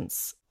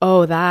distance.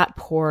 Oh, that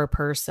poor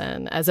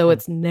person, as though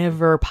it's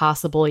never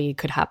possibly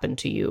could happen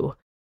to you.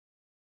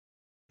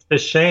 The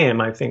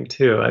shame, I think,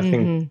 too. I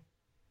think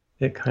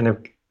it kind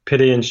of,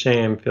 pity and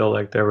shame feel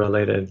like they're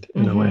related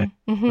in a way.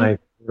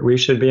 Like we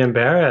should be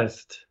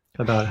embarrassed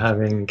about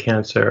having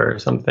cancer or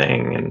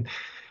something, and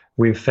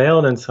we've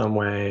failed in some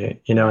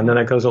way, you know, and then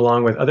it goes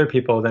along with other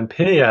people then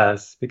pity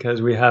us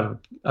because we have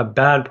a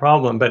bad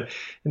problem. But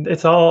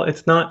it's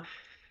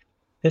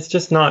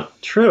just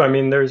not true. I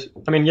mean,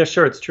 yeah,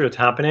 sure, it's true. It's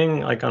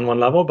happening like on one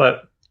level,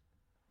 but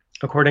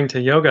according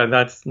to yoga,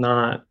 that's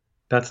not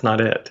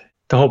it.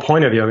 The whole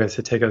point of yoga is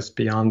to take us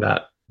beyond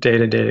that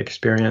day-to-day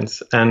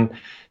experience and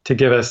to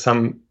give us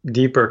some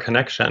deeper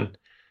connection,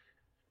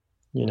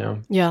 you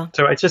know? Yeah.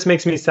 So it just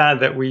makes me sad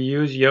that we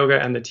use yoga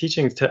and the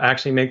teachings to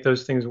actually make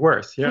those things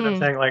worse. You know what I'm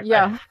saying? Like,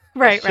 yeah,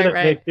 right.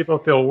 Make people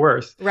feel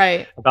worse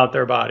about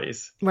their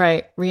bodies.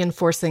 Right.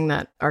 Reinforcing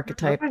that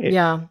archetype. Right.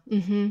 Yeah.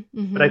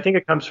 But I think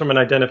it comes from an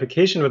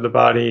identification with the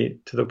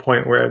body to the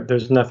point where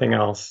there's nothing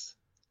else.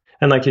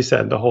 And like you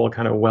said, the whole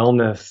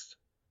wellness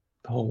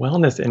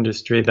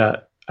industry,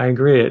 that I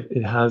agree,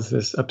 it has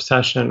this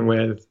obsession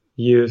with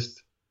youth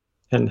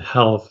and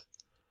health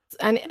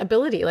and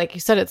ability. Like you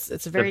said, it's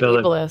very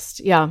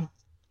ableist. Yeah.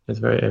 It's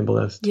very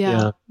ableist.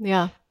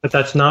 Yeah. But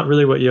that's not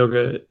really what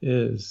yoga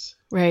is.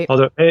 Right.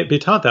 Although it may be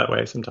taught that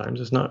way sometimes.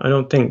 It's not, I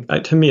don't think,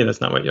 to me,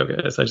 that's not what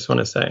yoga is. I just want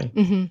to say.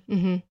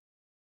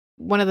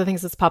 One of the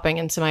things that's popping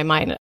into my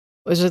mind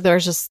was that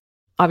there's just,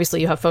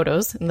 obviously you have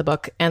photos in the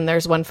book, and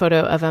there's one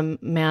photo of a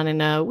man in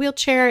a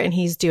wheelchair, and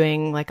he's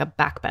doing like a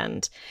back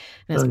bend,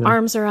 and his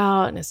arms are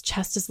out and his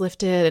chest is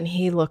lifted, and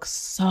he looks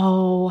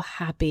so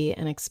happy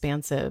and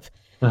expansive.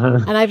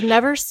 And I've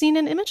never seen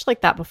an image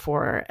like that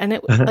before. And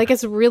it like,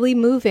 it's a really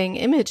moving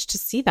image to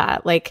see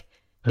that. Like,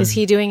 Is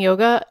he doing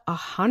yoga?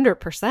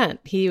 100%.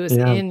 He was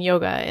Yeah. in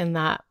yoga in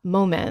that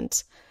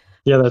moment.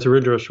 Yeah, that's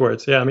Rudra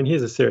Schwartz. Yeah, I mean,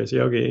 he's a serious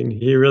yogi and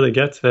he really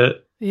gets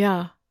it.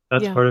 Yeah.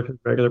 That's Yeah. part of his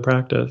regular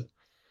practice.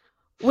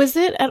 Was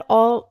it at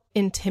all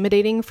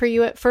intimidating for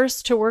you at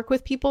first to work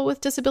with people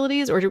with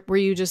disabilities, or were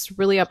you just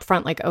really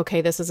upfront, like,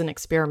 okay, this is an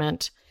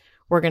experiment.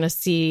 We're going to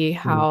see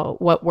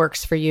what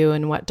works for you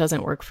and what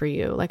doesn't work for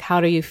you? Like,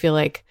 how do you feel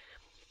like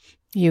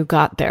you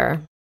got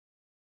there?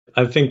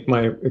 I think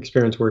my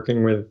experience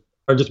working with,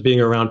 or just being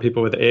around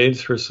people with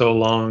AIDS for so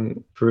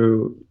long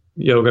through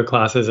yoga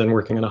classes and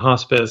working in a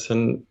hospice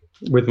and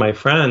with my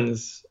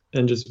friends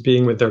and just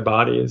being with their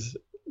bodies,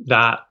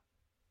 that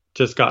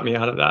just got me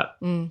out of that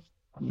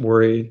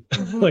worry,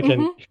 like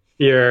in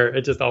fear.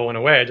 It just all went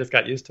away. I just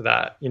got used to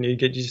that. You know,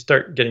 you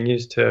start getting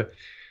used to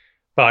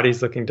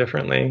bodies looking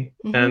differently,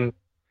 and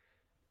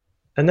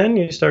then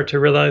you start to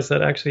realize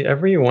that actually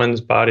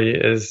everyone's body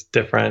is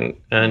different,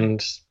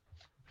 and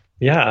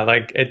yeah,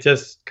 like it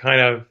just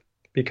kind of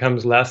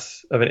becomes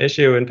less of an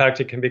issue. In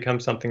fact, it can become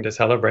something to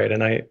celebrate.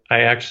 And I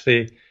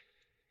actually,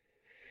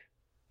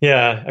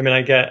 yeah, I mean,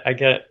 I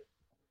get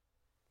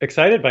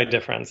excited by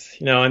difference,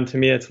 you know, and to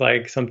me, it's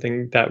like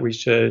something that we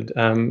should,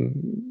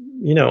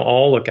 you know,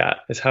 all look at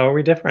is how are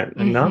we different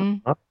and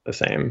not the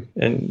same.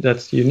 And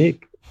that's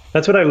unique.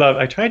 That's what I love.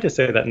 I tried to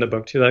say that in the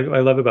book too. Like, what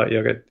I love about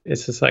yoga,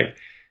 it's just like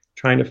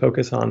trying to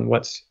focus on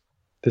what's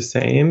the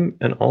same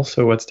and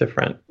also what's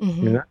different. I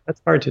mean,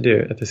 that's hard to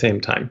do at the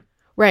same time.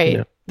 Right. You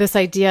know? This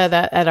idea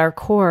that at our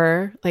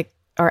core, like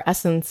our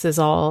essence is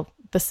all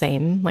the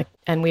same, like,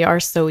 and we are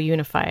so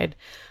unified,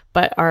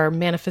 but our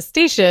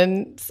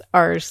manifestations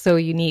are so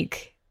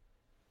unique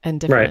and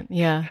different. Right.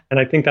 Yeah. And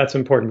I think that's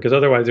important because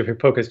otherwise, if we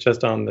focus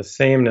just on the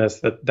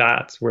sameness,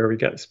 that's where we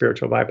get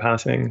spiritual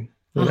bypassing.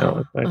 You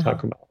know, I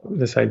talk about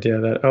this idea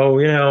that, oh,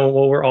 you know,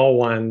 well, we're all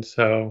one.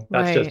 So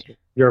that's just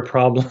your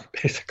problem,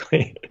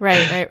 basically.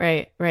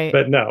 Right.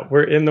 But no,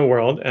 we're in the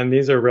world and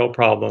these are real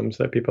problems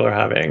that people are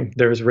having.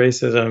 There's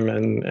racism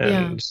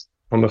and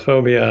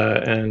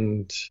homophobia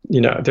and, you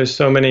know, there's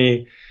so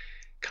many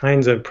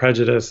kinds of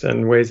prejudice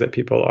and ways that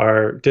people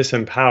are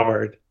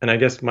disempowered. And I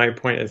guess my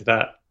point is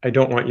that I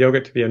don't want yoga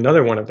to be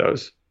another one of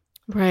those.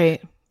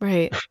 Right.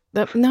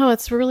 No,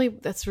 that's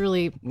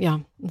really, yeah,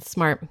 it's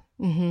smart.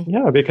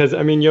 Yeah, because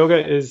I mean,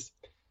 yoga is,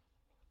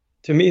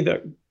 to me,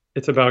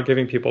 it's about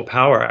giving people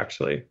power,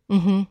 actually.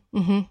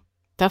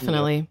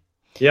 Definitely. You know?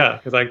 Yeah,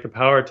 because like the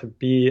power to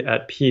be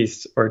at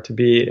peace or to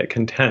be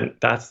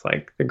content, that's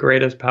like the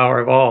greatest power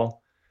of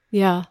all.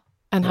 Yeah.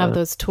 And have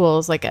those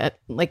tools,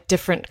 like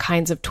different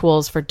kinds of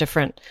tools for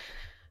different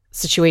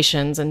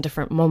situations and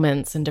different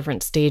moments and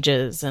different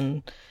stages.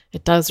 And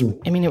it does,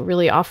 I mean, it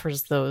really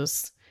offers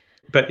those.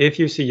 But if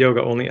you see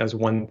yoga only as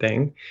one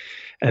thing,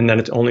 and then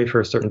it's only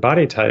for a certain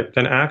body type,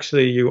 then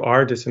actually you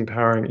are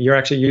disempowering. You're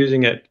actually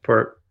using it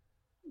for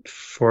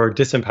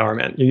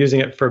disempowerment. You're using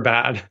it for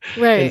bad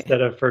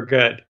instead of for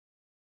good.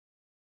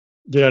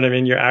 You know what I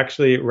mean? You're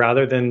actually,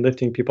 rather than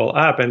lifting people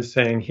up and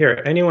saying,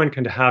 here, anyone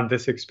can have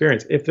this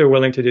experience if they're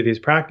willing to do these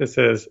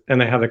practices and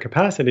they have the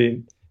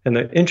capacity and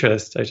the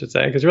interest, I should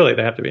say, because really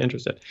they have to be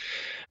interested,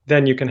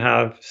 then you can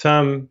have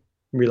some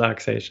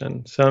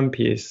relaxation, some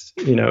peace,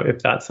 you know, if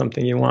that's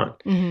something you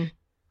want.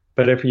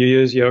 But if you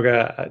use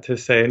yoga to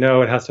say,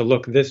 no, it has to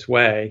look this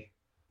way,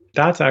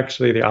 that's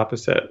actually the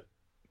opposite.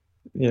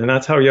 You know,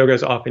 that's how yoga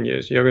is often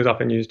used. Yoga is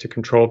often used to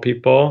control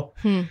people,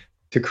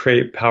 to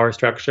create power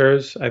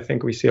structures. I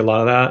think we see a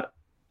lot of that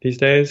these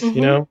days,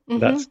 you know,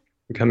 that's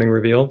becoming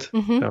revealed.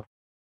 So.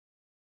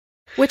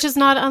 Which is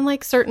not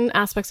unlike certain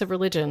aspects of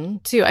religion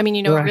too. I mean,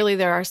 you know, really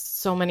there are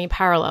so many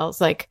parallels.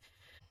 Like,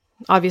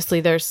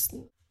 obviously there's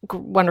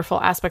wonderful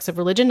aspects of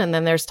religion, and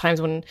then there's times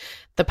when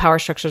the power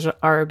structures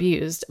are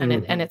abused, and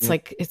it's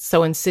like, it's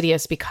so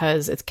insidious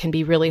because it can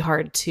be really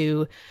hard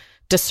to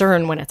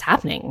discern when it's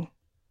happening.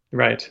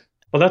 Right.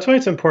 Well, that's why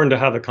it's important to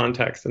have the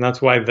context. And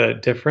that's why the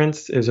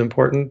difference is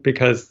important,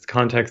 because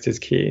context is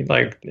key.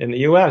 Like in the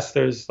US,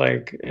 there's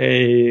like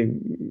a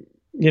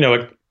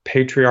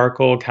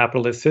patriarchal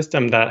capitalist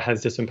system that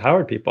has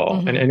disempowered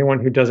people. And anyone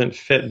who doesn't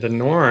fit the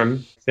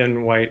norm,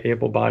 thin, white,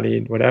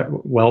 able-bodied, whatever,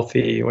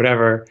 wealthy,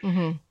 whatever,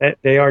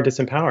 they are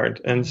disempowered.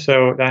 And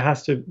so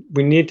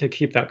we need to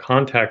keep that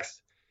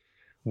context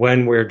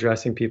when we're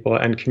addressing people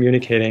and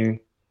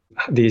communicating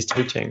these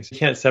teachings. You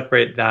can't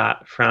separate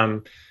that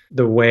from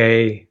the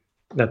way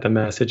that the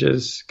message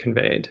is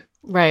conveyed.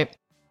 Right.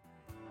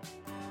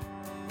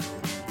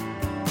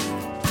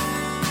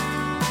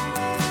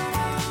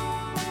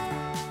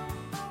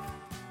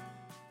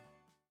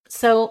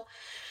 So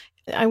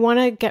I want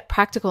to get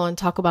practical and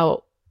talk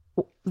about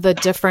the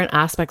different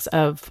aspects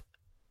of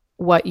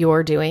what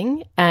you're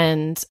doing.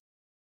 And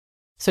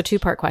so,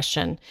 two-part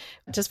question,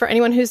 just for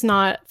anyone who's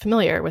not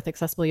familiar with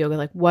accessible yoga,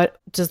 like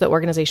what does the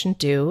organization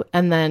do?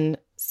 And then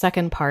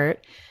second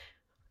part,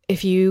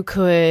 if you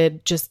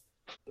could just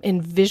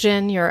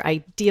envision your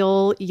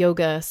ideal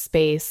yoga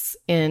space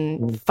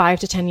in 5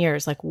 to 10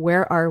 years, like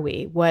where are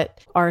we? What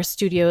are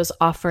studios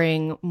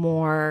offering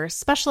more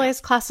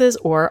specialized classes,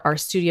 or are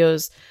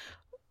studios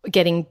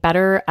getting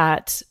better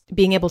at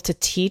being able to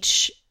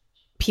teach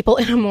people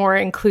in a more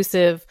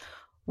inclusive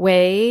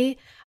way.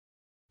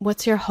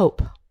 What's your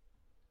hope?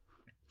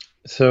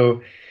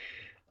 So,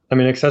 I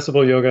mean,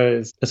 Accessible Yoga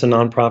is a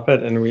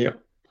nonprofit, and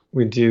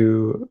we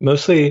do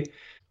mostly,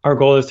 our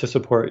goal is to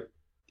support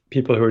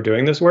people who are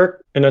doing this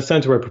work. In a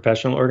sense, we're a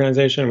professional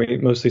organization. We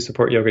mostly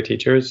support yoga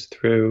teachers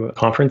through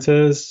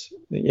conferences,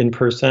 in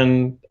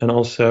person, and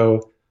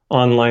also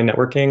online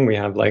networking. We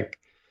have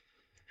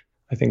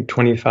I think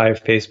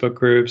 25 Facebook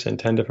groups in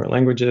 10 different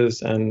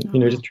languages, and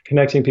just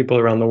connecting people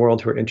around the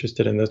world who are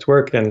interested in this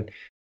work. And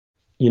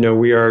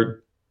we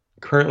are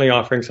currently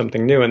offering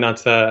something new, and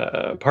that's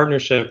a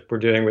partnership we're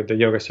doing with the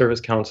Yoga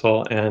Service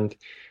Council and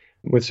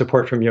with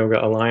support from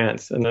Yoga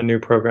Alliance, and a new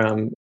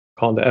program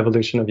called the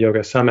Evolution of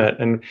Yoga Summit.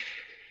 And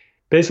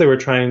basically, we're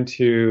trying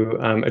to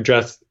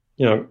address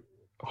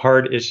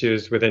hard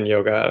issues within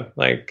yoga.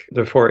 Like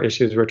the 4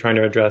 issues we're trying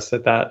to address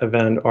at that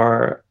event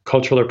are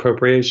cultural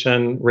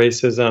appropriation,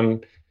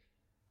 racism,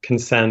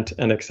 consent,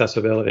 and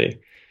accessibility.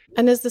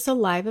 And is this a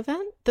live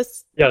event?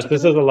 Yes,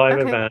 this is a live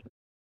event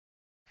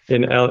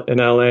in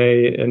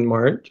LA in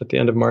March, at the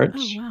end of March.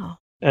 Oh, wow.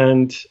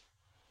 And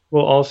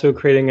we're also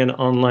creating an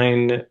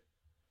online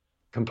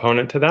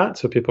component to that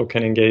so people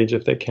can engage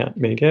if they can't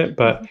make it.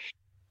 But,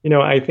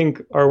 I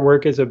think our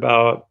work is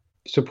about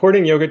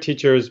supporting yoga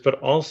teachers, but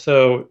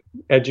also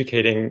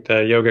educating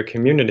the yoga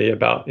community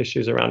about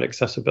issues around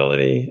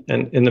accessibility,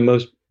 and in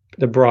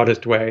the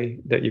broadest way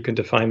that you can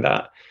define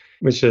that,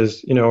 which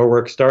is, our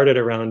work started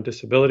around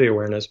disability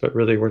awareness, but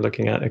really we're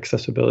looking at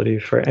accessibility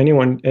for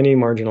anyone, any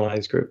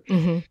marginalized group.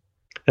 Mm-hmm.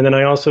 And then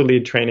I also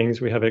lead trainings.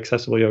 We have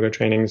accessible yoga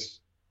trainings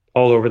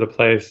all over the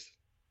place.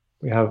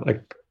 We have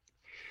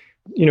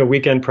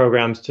weekend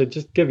programs to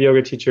just give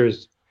yoga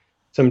teachers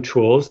some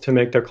tools to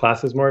make their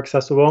classes more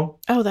accessible.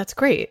 Oh, that's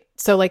great.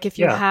 So if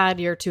you had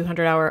your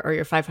 200-hour or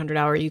your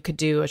 500-hour, you could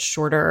do a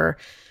shorter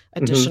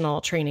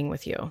additional training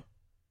with you.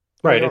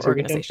 Right. It's a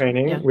weekend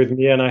training with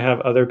me, and I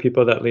have other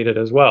people that lead it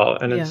as well.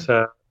 And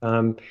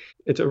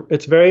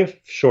it's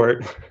very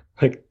short,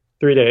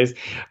 3 days,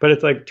 but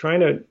it's trying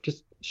to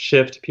just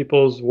shift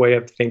people's way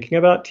of thinking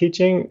about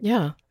teaching.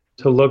 Yeah.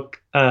 To look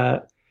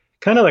at,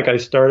 kind of like I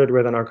started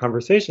with in our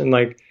conversation,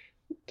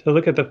 to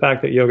look at the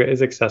fact that yoga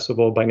is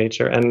accessible by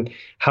nature, and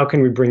how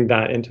can we bring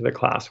that into the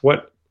class?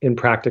 What in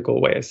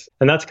practical ways?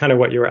 And that's kind of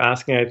what you were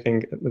asking, I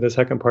think, with the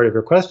second part of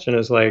your question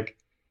is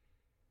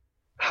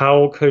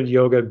how could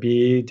yoga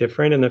be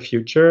different in the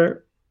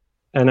future?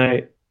 And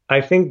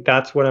I think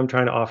that's what I'm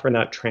trying to offer in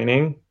that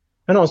training,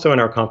 and also in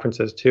our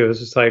conferences too. It's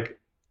just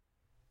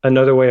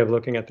another way of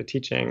looking at the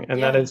teaching.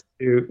 And that is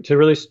to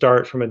really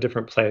start from a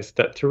different place,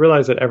 to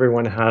realize that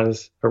everyone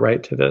has a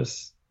right to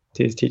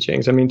these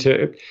teachings. I mean,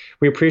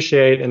 we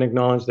appreciate and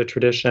acknowledge the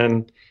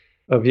tradition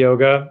of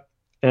yoga,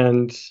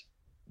 and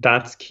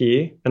that's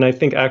key. And I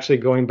think actually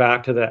going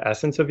back to the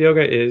essence of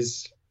yoga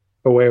is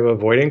a way of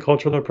avoiding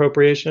cultural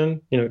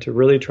appropriation, to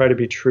really try to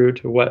be true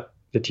to what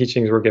the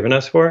teachings were given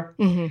us for,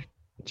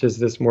 which is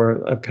this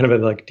more kind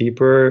of a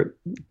deeper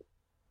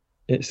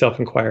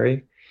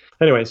self-inquiry.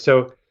 Anyway,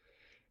 so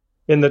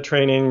in the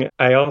training,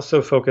 I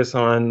also focus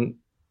a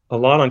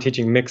lot on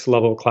teaching mixed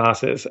level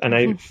classes.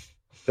 And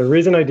the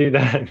reason I do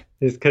that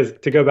is because,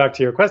 to go back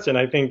to your question,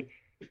 I think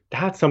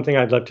that's something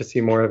I'd love to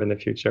see more of in the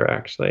future,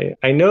 actually.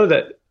 I know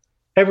that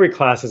every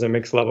class is a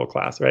mixed level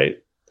class,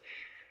 right?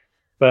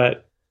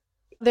 But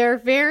they're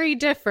very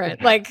different.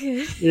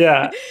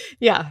 Yeah.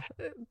 Yeah.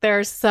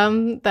 There's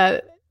some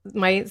that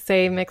might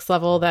say mixed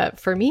level that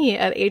for me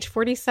at age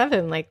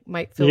 47,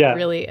 might feel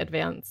really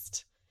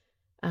advanced.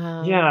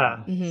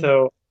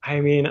 So, I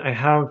mean, I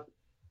have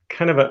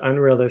kind of an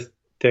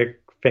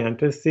unrealistic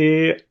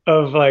fantasy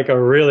of a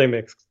really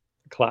mixed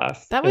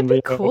class. That would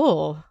be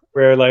cool.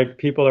 Where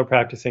people are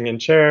practicing in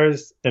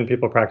chairs and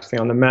people practicing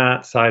on the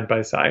mat side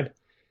by side.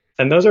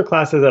 And those are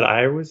classes that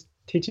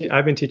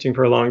I've been teaching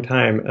for a long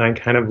time, and I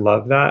kind of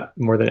love that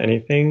more than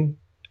anything.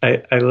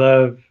 I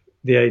love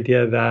the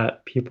idea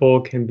that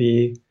people can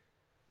be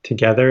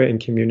together in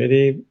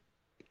community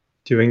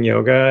doing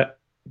yoga,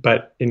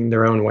 but in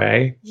their own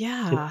way.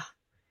 Yeah.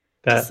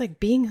 Just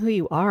being who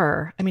you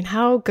are. I mean,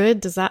 how good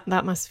does that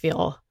must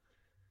feel?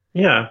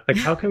 Yeah.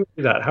 How can we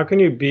do that? How can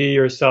you be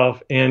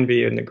yourself and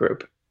be in the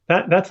group?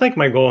 That's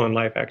my goal in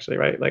life, actually,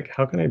 right?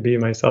 How can I be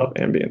myself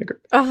and be in the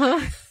group?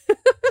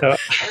 So,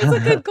 that's a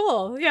good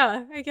goal.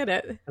 Yeah, I get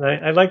it. And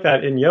I like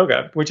that in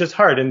yoga, which is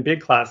hard in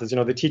big classes.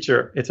 The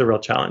teacher, it's a real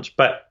challenge.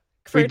 But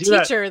for a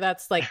teacher,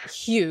 that's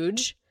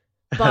huge,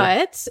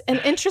 but an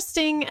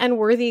interesting and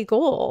worthy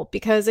goal,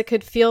 because it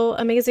could feel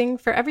amazing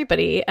for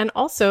everybody. And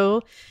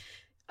also,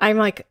 I'm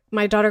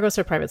my daughter goes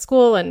to a private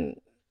school,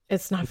 and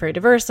it's not very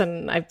diverse.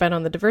 And I've been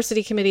on the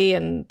diversity committee,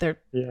 and there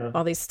are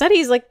all these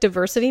studies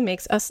diversity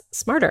makes us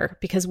smarter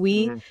because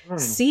we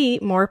see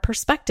more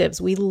perspectives.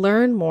 We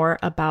learn more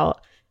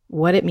about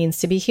what it means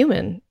to be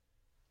human.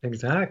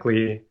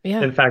 Exactly.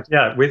 Yeah. In fact,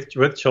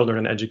 with children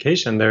and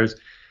education, there's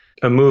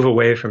a move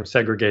away from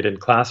segregated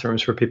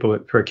classrooms for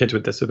kids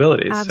with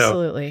disabilities.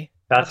 Absolutely.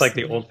 That's like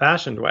the Absolutely.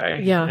 old-fashioned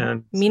way. Yeah. And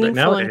right Meaningful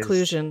nowadays,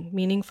 inclusion.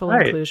 Meaningful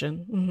right.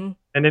 inclusion.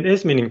 And it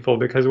is meaningful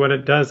because what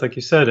it does, like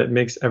you said, it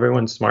makes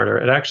everyone smarter.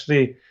 It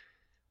actually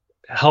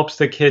helps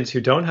the kids who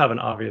don't have an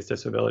obvious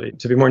disability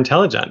to be more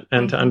intelligent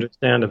and to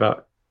understand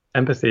about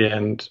empathy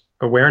and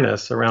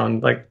awareness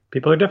around like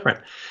people are different.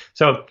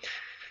 So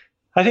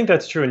I think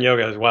that's true in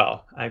yoga as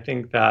well. I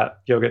think that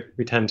yoga,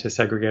 we tend to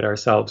segregate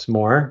ourselves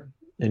more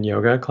in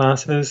yoga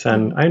classes,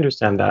 and I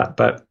understand that.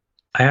 But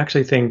I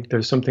actually think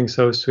there's something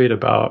so sweet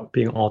about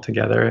being all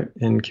together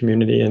in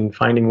community and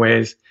finding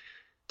ways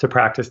to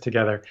practice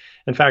together.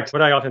 In fact,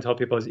 what I often tell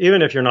people is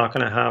even if you're not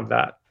going to have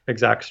that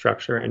exact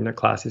structure in the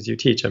classes you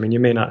teach, I mean, you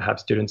may not have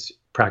students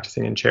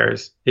practicing in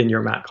chairs in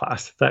your mat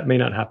class. That may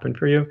not happen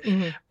for you.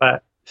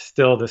 But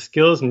still, the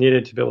skills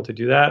needed to be able to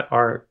do that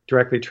are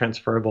directly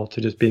transferable to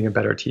just being a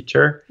better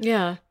teacher.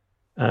 Yeah.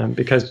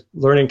 Because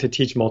learning to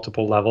teach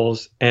multiple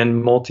levels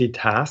and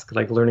multitask,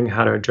 like learning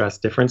how to address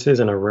differences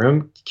in a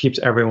room, keeps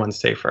everyone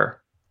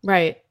safer.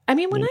 Right. I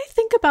mean, when I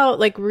think about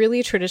like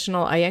really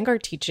traditional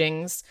Iyengar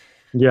teachings,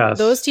 yes,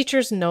 those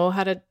teachers know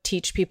how to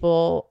teach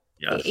people,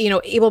 yes, you know,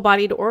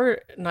 able-bodied or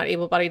not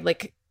able-bodied,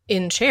 like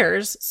in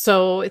chairs.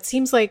 So it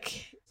seems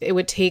like it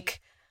would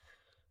take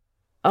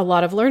a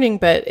lot of learning,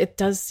 but it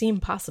does seem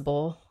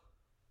possible.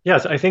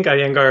 Yes, I think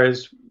Iyengar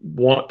is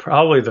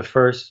probably the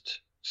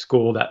first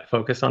school that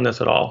focused on this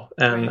at all.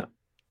 And Right.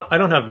 I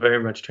don't have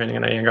very much training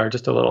in Iyengar,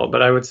 just a little,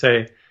 but I would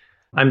say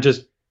I'm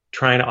just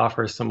trying to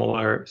offer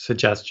similar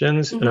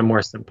suggestions in a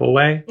more simple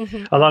way.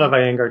 A lot of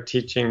Iyengar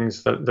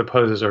teachings, the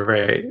poses are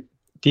very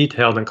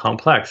detailed and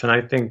complex. And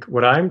I think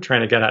what I'm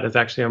trying to get at is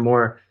actually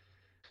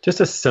just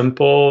a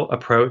simple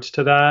approach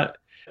to that.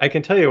 I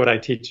can tell you what I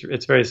teach.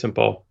 It's very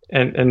simple.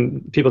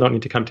 And people don't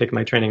need to come take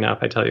my training now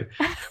if I tell you.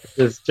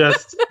 It's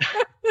just,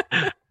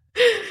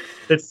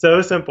 it's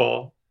so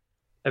simple.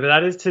 And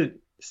that is to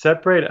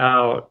separate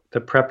out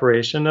the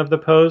preparation of the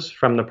pose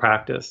from the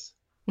practice.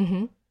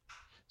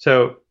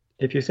 So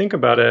if you think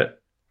about it,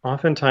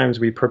 oftentimes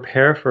we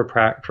prepare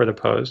for the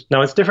pose.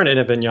 Now it's different in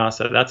a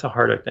vinyasa. That's a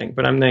harder thing.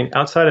 But I'm thinking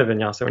outside of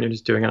vinyasa, when you're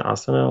just doing an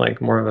asana,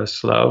 like more of a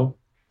slow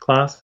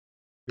class,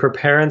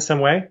 prepare in some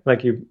way.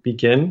 Like you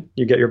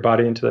get your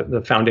body into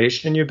the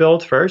foundation you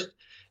build first,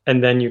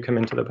 and then you come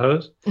into the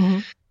pose.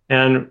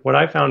 And what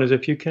I found is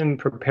if you can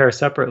prepare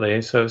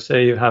separately, so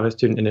say you have a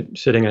student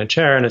sitting in a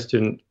chair and a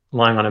student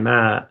lying on a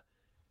mat,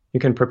 you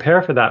can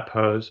prepare for that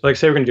pose. Like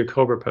say we're going to do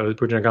Cobra pose,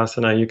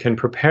 Bhujangasana, you can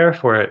prepare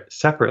for it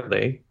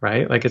separately,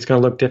 right? Like it's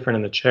going to look different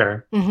in the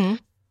chair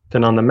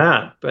than on the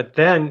mat. But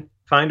then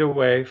find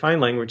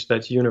language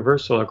that's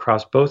universal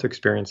across both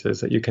experiences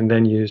that you can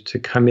then use to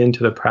come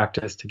into the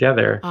practice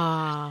together.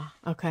 Ah,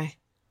 okay.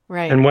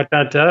 Right. And what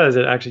that does,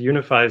 it actually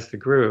unifies the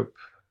group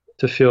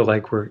to feel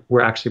like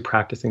we're actually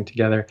practicing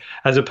together,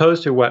 as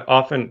opposed to what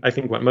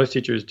most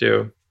teachers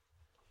do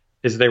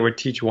is they would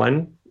teach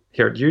one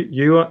here.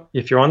 You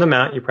if you're on the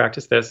mat, you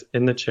practice this.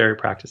 In the chair, you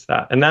practice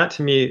that. And that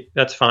to me,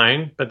 that's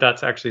fine, but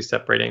that's actually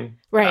separating.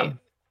 Right.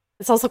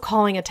 It's also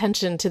calling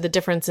attention to the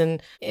difference in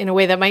a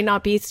way that might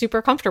not be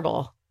super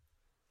comfortable.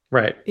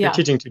 Right. Yeah. You're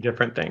teaching two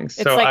different things.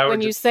 It's so like when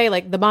you say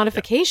like the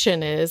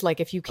modification is like,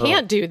 if you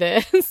can't do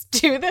this,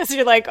 do this.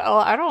 You're like, oh,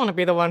 I don't want to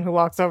be the one who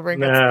walks over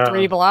and gets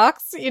 3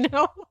 blocks, you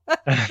know?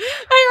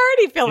 I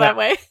already feel that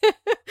way.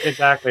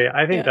 Exactly.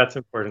 I think that's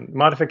important.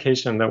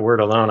 Modification, the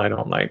word alone, I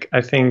don't like. I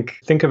think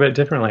of it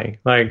differently,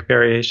 like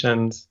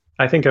variations.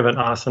 I think of an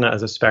asana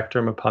as a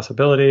spectrum of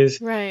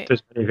possibilities. Right.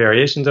 There's many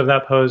variations of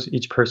that pose.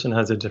 Each person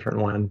has a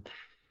different one.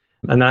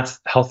 And that's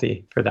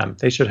healthy for them.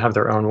 They should have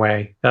their own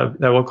way. That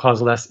will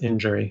cause less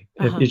injury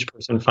if each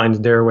person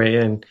finds their way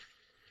in.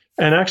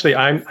 And actually,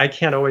 I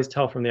can't always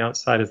tell from the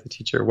outside as the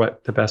teacher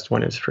what the best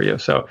one is for you.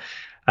 So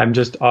I'm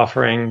just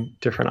offering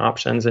different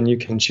options and you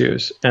can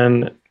choose.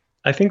 And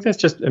I think that's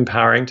just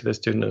empowering to the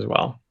student as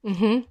well.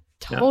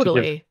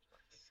 Totally.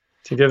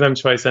 To give them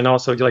choice. And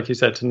also, like you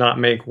said, to not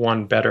make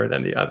one better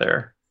than the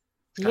other.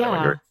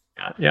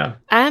 Yeah.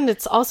 And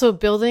it's also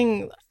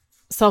building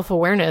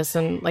self-awareness.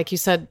 And like you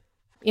said,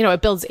 you know,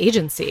 it builds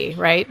agency,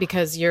 right?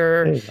 Because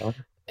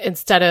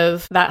instead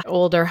of that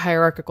older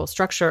hierarchical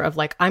structure of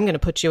like, I'm going to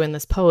put you in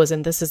this pose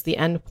and this is the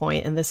end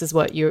point and this is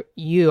what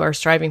you are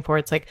striving for.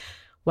 It's like,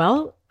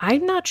 well,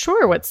 I'm not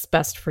sure what's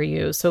best for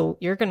you. So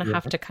you're going to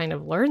have to kind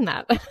of learn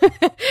that.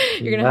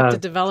 You're going to have to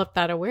develop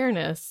that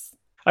awareness.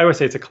 I always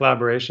say it's a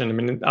collaboration. I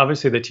mean,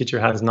 obviously the teacher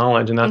has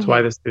knowledge and that's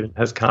why the student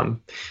has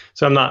come.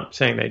 So I'm not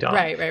saying they don't.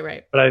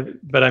 Right.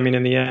 But I mean,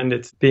 in the end,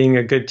 it's being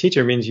a good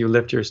teacher means you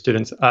lift your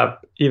students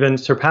up, even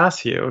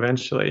surpass you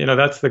eventually. You know,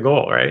 that's the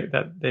goal, right?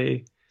 That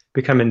they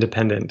become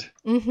independent.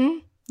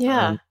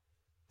 Yeah.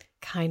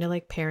 Kind of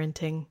like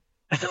parenting.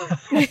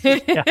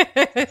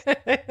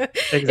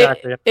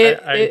 Exactly.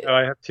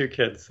 I have 2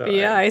 kids. So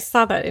I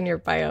saw that in your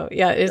bio.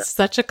 Yeah, it's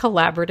such a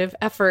collaborative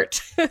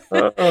effort.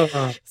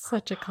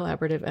 Such a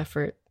collaborative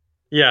effort.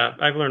 Yeah,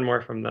 I've learned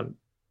more from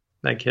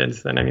my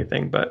kids than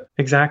anything, but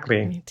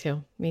exactly. Me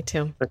too.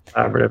 A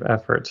collaborative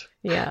effort.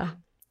 Yeah.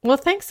 Well,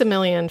 thanks a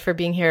million for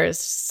being here. It's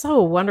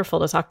so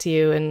wonderful to talk to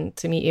you and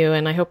to meet you,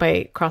 and I hope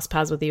I cross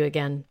paths with you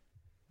again.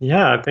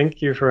 Yeah,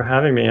 thank you for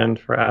having me and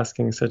for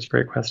asking such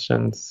great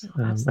questions.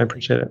 Oh, I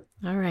appreciate it.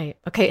 all right.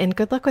 Okay. And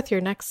good luck with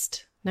your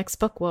next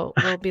book. We'll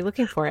be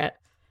looking for it.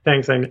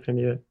 Thanks. I need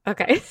it.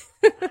 Okay.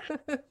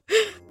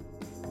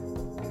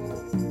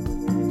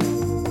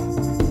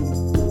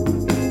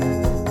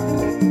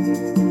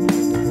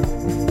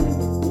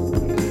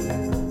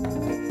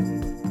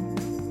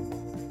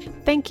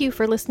 Thank you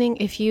for listening.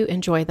 If you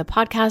enjoy the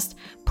podcast,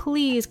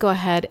 please go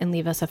ahead and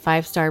leave us a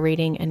 5-star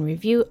rating and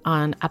review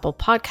on Apple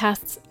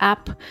Podcasts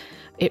app.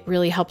 It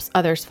really helps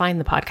others find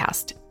the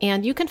podcast.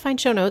 And you can find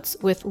show notes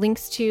with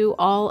links to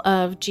all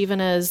of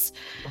Jeevana's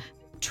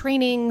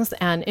trainings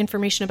and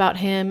information about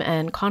him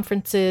and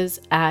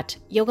conferences at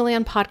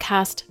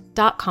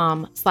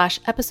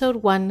yogalandpodcast.com/episode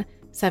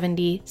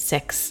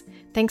 176.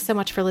 Thanks so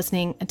much for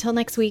listening. Until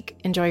next week,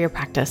 enjoy your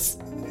practice.